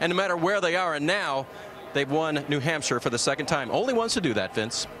driving and no matter where they are. And now they've won New Hampshire for the second time. Only ones to do that,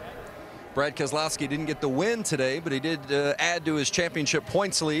 Vince. Brad Keselowski didn't get the win today, but he did add to his championship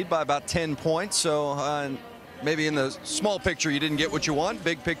points lead by about 10 points. So maybe in the small picture you didn't get what you want.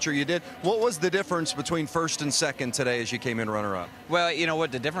 Big picture you did. What was the difference between first and second today as you came in runner-up? Well, you know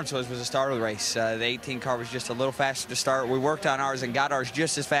what the difference was the start of the race. The 18 car was just a little faster to start. We worked on ours and got ours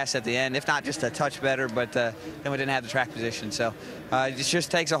just as fast at the end, if not just a touch better, but then we didn't have the track position. So it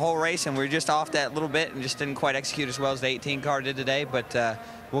just takes a whole race, and we were just off that little bit and just didn't quite execute as well as the 18 car did today. But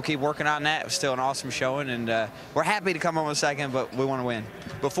we'll keep working on that. It was still an awesome showing, and we're happy to come home with second, but we want to win.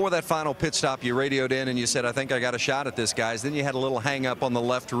 Before that final pit stop, you radioed in and you said, I think I got a shot at this, guys. Then you had a little hang up on the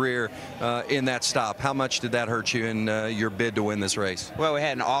left rear in that stop. How much did that hurt you in your bid to win this race? Well, we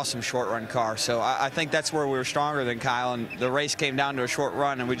had an awesome short run car, so I think that's where we were stronger than Kyle, and the race came down to a short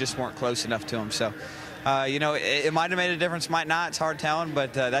run, and we just weren't close enough to him. So you know, it might have made a difference, might not. It's hard telling,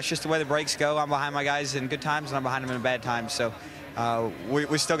 but that's just the way the breaks go. I'm behind my guys in good times, and I'm behind them in bad times. So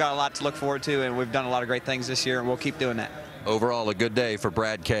we still got a lot to look forward to, and we've done a lot of great things this year, and we'll keep doing that. Overall, a good day for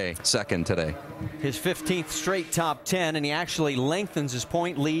Brad K. Second today. His 15th straight top 10, and he actually lengthens his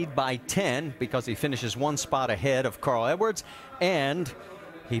point lead by 10 because he finishes one spot ahead of Carl Edwards, and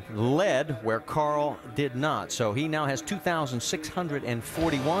he led where Carl did not. So he now has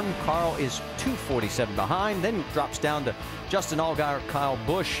 2,641. Carl is 247 behind, then drops down to Justin Allgaier, Kyle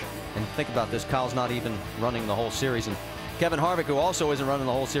Busch. And think about this, Kyle's not even running the whole series. And Kevin Harvick, who also isn't running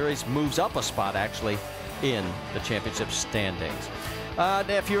the whole series, moves up a spot actually in the championship standings.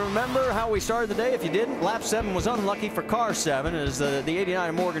 If you remember how we started the day, if you didn't, lap 7 was unlucky for car 7 as the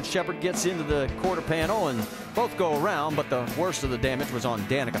 89 Morgan Shepherd gets into the quarter panel and both go around, but the worst of the damage was on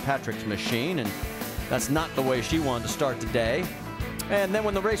Danica Patrick's machine, and that's not the way she wanted to start the day. And then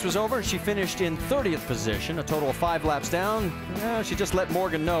when the race was over, she finished in 30th position, a total of 5 laps down. She just let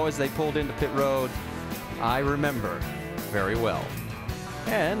Morgan know as they pulled into pit road, I remember very well.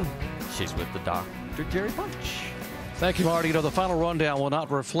 And she's with the Dr. Jerry Bunch. Thank you, Marty. You know, the final rundown will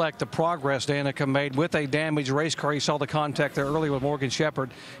not reflect the progress Danica made with a damaged race car. You saw the contact there earlier with Morgan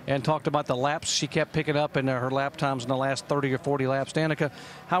Shepherd and talked about the laps she kept picking up in her lap times in the last 30 or 40 laps. Danica,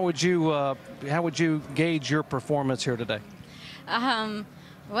 how would you gauge your performance here today? Well,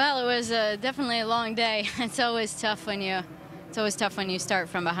 it was definitely a long day. It's always tough when you start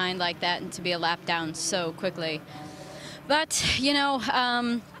from behind like that and to be a lap down so quickly. But you know,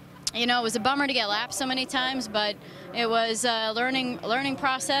 it was a bummer to get lapped so many times, but it was a learning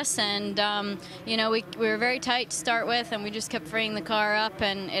process, and you know, we were very tight to start with, and we just kept freeing the car up,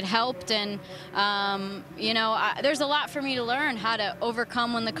 and it helped. And you know, there's a lot for me to learn, how to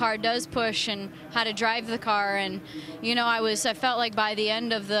overcome when the car does push and how to drive the car. And you know, I felt like by the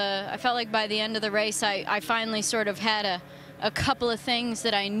end of the race, I finally sort of had a couple of things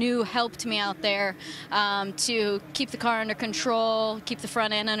that I knew helped me out there to keep the car under control, keep the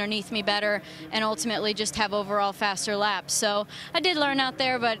front end underneath me better, and ultimately just have overall faster laps. So I did learn out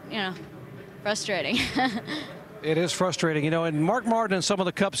there, but, you know, frustrating. It is frustrating, you know, and Mark Martin and some of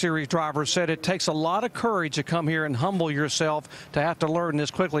the Cup Series drivers said it takes a lot of courage to come here and humble yourself to have to learn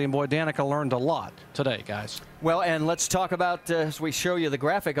this quickly, and boy, Danica learned a lot today, guys. Well, and let's talk about, as we show you the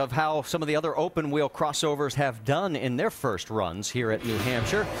graphic of how some of the other open wheel crossovers have done in their first runs here at New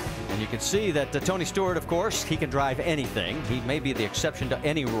Hampshire. And you can see that Tony Stewart, of course, he can drive anything. He may be the exception to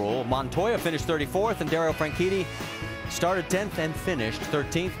any rule. Montoya finished 34th, and Dario Franchitti started 10th and finished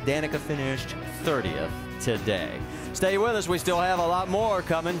 13th. Danica finished 30th today. Stay with us. We still have a lot more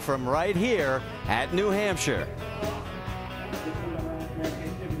coming from right here at New Hampshire.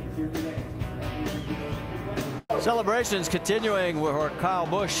 Celebrations continuing with Kyle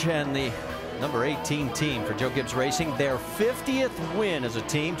Busch and the number 18 team for Joe Gibbs Racing. Their 50th win as a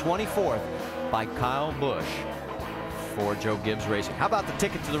team, 24th by Kyle Busch for Joe Gibbs Racing. How about the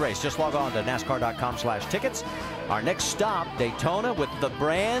ticket to the race? Just log on to NASCAR.com/tickets. Our next stop, Daytona, with the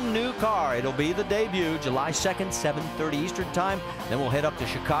brand new car. It'll be the debut, July 2nd, 7:30 Eastern Time. Then we'll head up to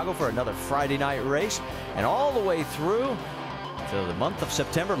Chicago for another Friday night race, and all the way through to the month of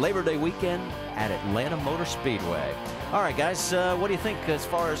September, Labor Day weekend at Atlanta Motor Speedway. All right, guys, what do you think as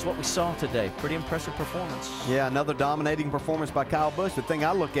far as what we saw today? Pretty impressive performance. Yeah, another dominating performance by Kyle Busch. The thing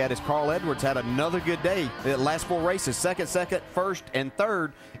I look at is Carl Edwards had another good day. The last 4 races, second, first, and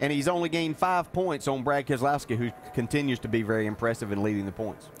third, and he's only gained 5 points on Brad Keselowski, who continues to be very impressive in leading the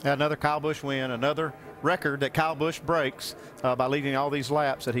points. Another Kyle Busch win, another record that Kyle Busch breaks by leading all these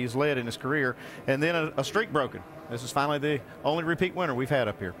laps that he's led in his career, and then a streak broken. This is finally the only repeat winner we've had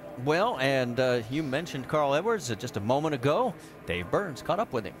up here. Well, and you mentioned Carl Edwards just a moment ago. Dave Burns caught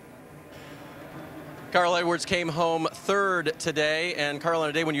up with him. Carl Edwards came home third today, and Carl, on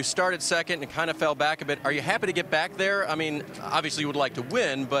a day when you started second and kind of fell back a bit, are you happy to get back there? I mean, obviously you would like to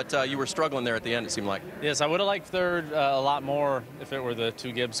win, but you were struggling there at the end, it seemed like. Yes, I would have liked third a lot more if it were the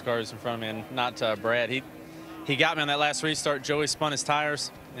two Gibbs cars in front of me and not Brad. He got me on that last restart. Joey spun his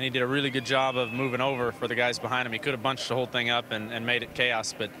tires, and he did a really good job of moving over for the guys behind him. He could have bunched the whole thing up and made it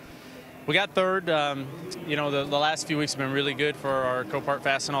chaos, but we got third. You know, the last few weeks have been really good for our Copart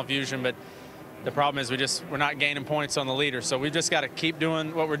Fastenal Fusion, but the problem is we're not gaining points on the leader. So we've just got to keep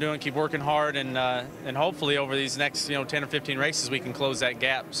doing what we're doing, keep working hard, and hopefully over these next 10 or 15 races we can close that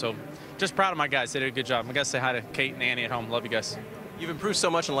gap. So just proud of my guys. They did a good job. I got to say hi to Kate and Annie at home. Love you guys. You've improved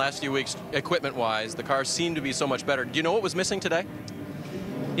so much in the last few weeks, equipment-wise. The cars seem to be so much better. Do you know what was missing today?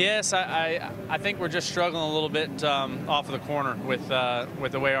 Yes, I think we're just struggling a little bit off of the corner with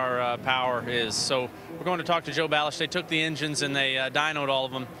the way our power is. So we're going to talk to Joe Balish. They took the engines and they dynoed all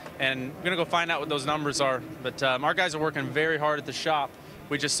of them, and we're going to go find out what those numbers are. But our guys are working very hard at the shop.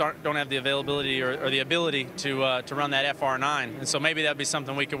 We just don't have the availability or the ability to run that FR9, and so maybe that'd be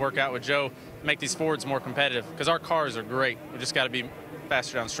something we could work out with Joe to make these Fords more competitive, because our cars are great. We just got to be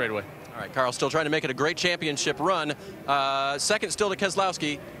faster down the straightaway. All right, Carl, still trying to make it a great championship run. Second still to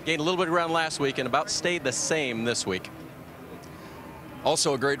Keselowski. Gained a little bit of ground last week and about stayed the same this week.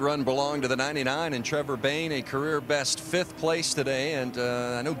 Also a great run belonged to the 99 and Trevor Bayne, a career best 5th place today. And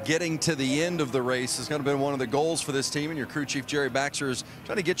I know getting to the end of the race is going to be one of the goals for this team. And your crew chief, Jerry Baxter, is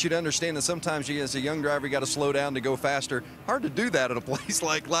trying to get you to understand that sometimes you, as a young driver, you got to slow down to go faster. Hard to do that at a place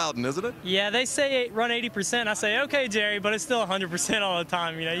like Loudon, isn't it? Yeah, they say run 80%. I say, okay, Jerry, but it's still 100% all the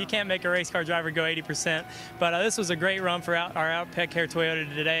time. You know, you can't make a race car driver go 80%. But this was a great run for our Outpet Care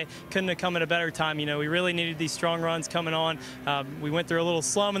Toyota today. Couldn't have come at a better time. You know, we really needed these strong runs coming on. We went through a little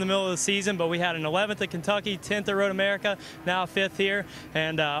slum in the middle of the season, but we had an 11th at Kentucky, 10th at Road America, now 5th here,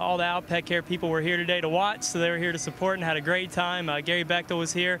 and all the Outpet Care people were here today to watch, so they were here to support and had a great time. Gary Bechtel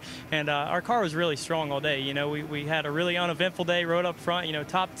was here, and our car was really strong all day. You know, we had a really uneventful day, rode up front, you know,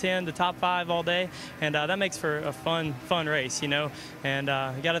 top 10 to top 5 all day, and that makes for a fun race, you know, and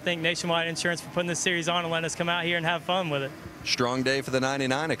you got to thank Nationwide Insurance for putting this series on and letting us come out here and have fun with it. Strong day for the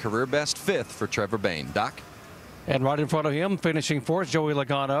 99, a career best 5th for Trevor Bayne. Doc? And right in front of him, finishing 4th, Joey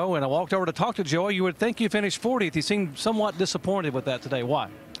Logano. And I walked over to talk to Joey. You would think you finished 40th. He seemed somewhat disappointed with that today. Why?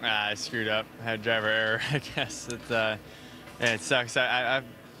 I screwed up. Had driver error, I guess. It sucks. I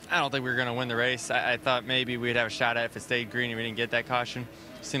don't think we were going to win the race. I thought maybe we'd have a shot at it if it stayed green and we didn't get that caution.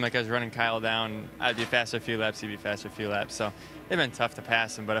 It seemed like I was running Kyle down. I'd be faster a few laps, he'd be faster a few laps. So it'd been tough to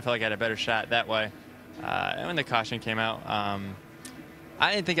pass him, but I felt like I had a better shot that way. And when the caution came out,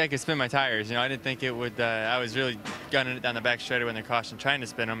 I didn't think I could spin my tires. You know, I didn't think it would. I was really gunning it down the back straight when the caution, trying to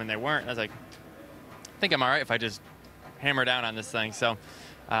spin them, and they weren't. I was like, I think I'm all right if I just hammer down on this thing. So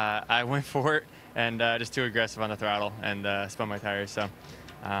I went for it and just too aggressive on the throttle and spun my tires. So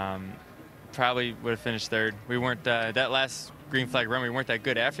probably would have finished 3rd. We weren't that last green flag run. We weren't that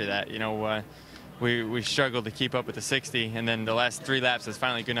good after that. You know, we struggled to keep up with the 60, and then the last 3 laps was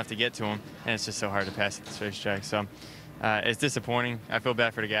finally good enough to get to them, and it's just so hard to pass at this racetrack. So. It's disappointing. I feel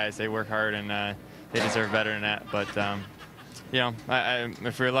bad for the guys. They work hard, and they deserve better than that. But, you know,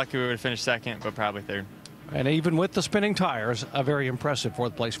 if we were lucky, we would have finished 2nd, but probably 3rd. And even with the spinning tires, a very impressive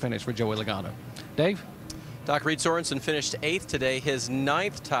 4th place finish for Joey Logano. Dave? Doc, Reed Sorensen finished 8th today, his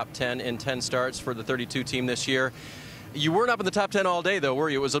 9th top 10 in 10 starts for the 32 team this year. You weren't up in the top 10 all day, though,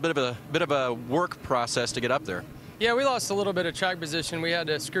 were you? It was a bit of a work process to get up there. Yeah, we lost a little bit of track position. We had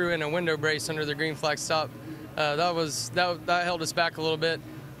to screw in a window brace under the green flag stop. That held us back a little bit,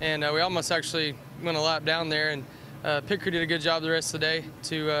 and we almost actually went a lap down there, and Picker did a good job the rest of the day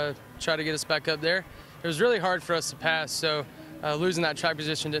to try to get us back up there. It was really hard for us to pass, so losing that track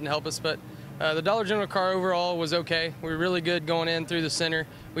position didn't help us, but the Dollar General car overall was okay. We were really good going in through the center.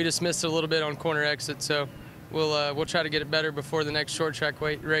 We just missed it a little bit on corner exit, so we'll try to get it better before the next short track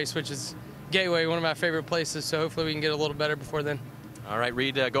race, which is Gateway, one of my favorite places, so hopefully we can get a little better before then. All right,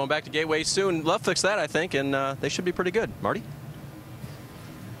 Reed, going back to Gateway soon. Love fix that, I think, and they should be pretty good. Marty?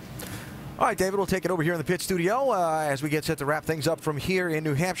 All right, David, we'll take it over here in the pit studio as we get set to wrap things up from here in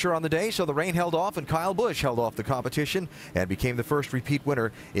New Hampshire on the day. So the rain held off, and Kyle Busch held off the competition and became the first repeat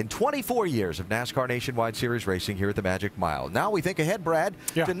winner in 24 years of NASCAR Nationwide Series racing here at the Magic Mile. Now we think ahead, Brad,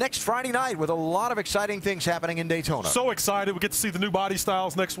 to next Friday night with a lot of exciting things happening in Daytona. So excited. We get to see the new body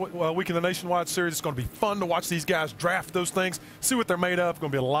styles next week in the Nationwide Series. It's going to be fun to watch these guys draft those things, see what they're made of. It's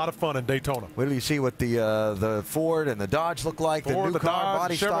going to be a lot of fun in Daytona. Wait till you see what the Ford and the Dodge look like, Ford, the new car Dodge,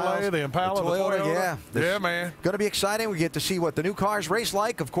 body Chevrolet, styles. the Impala. Kyle, Toyota. Yeah, man. Going to be exciting. We get to see what the new cars race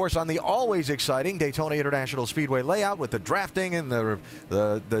like, of course, on the always exciting Daytona International Speedway layout with the drafting and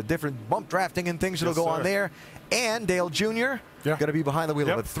the different bump drafting and things that'll go on there. And Dale Jr. going to be behind the wheel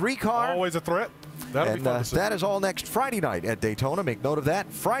of a 3-car. Always a threat. That'll be fun to see. That is all next Friday night at Daytona. Make note of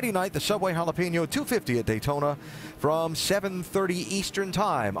that. Friday night, the Subway Jalapeno 250 at Daytona from 7:30 Eastern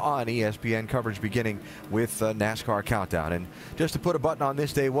Time on ESPN. Coverage beginning with NASCAR Countdown. And just to put a button on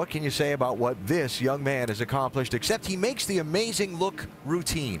this day, what can you say about what this young man has accomplished, except he makes the amazing look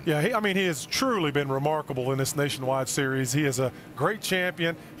routine? Yeah, he has truly been remarkable in this nationwide series. He is a great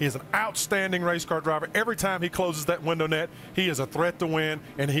champion. He is an outstanding race car driver. Every time he closes that window net, he is a threat to win,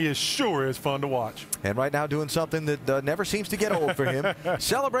 and he is sure is fun to watch. And right now doing something that never seems to get old for him,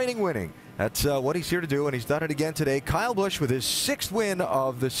 celebrating winning. That's what he's here to do, and he's done it again today. Kyle Busch with his 6th win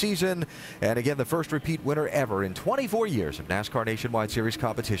of the season, and again, the first repeat winner ever in 24 years of NASCAR Nationwide Series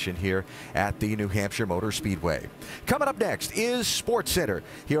competition here at the New Hampshire Motor Speedway. Coming up next is Sports Center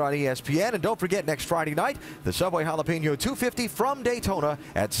here on ESPN, and don't forget, next Friday night, the Subway Jalapeno 250 from Daytona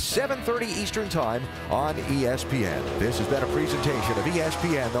at 7:30 Eastern Time on ESPN. This has been a presentation of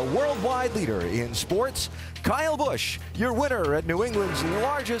ESPN, the worldwide leader in sports. Kyle Busch, your winner at New England's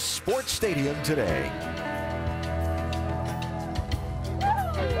largest sports stadium today.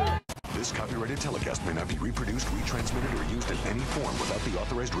 This copyrighted telecast may not be reproduced, retransmitted, or used in any form without the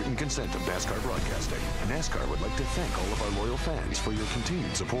authorized written consent of NASCAR Broadcasting. NASCAR would like to thank all of our loyal fans for your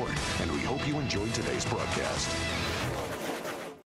continued support, and we hope you enjoyed today's broadcast.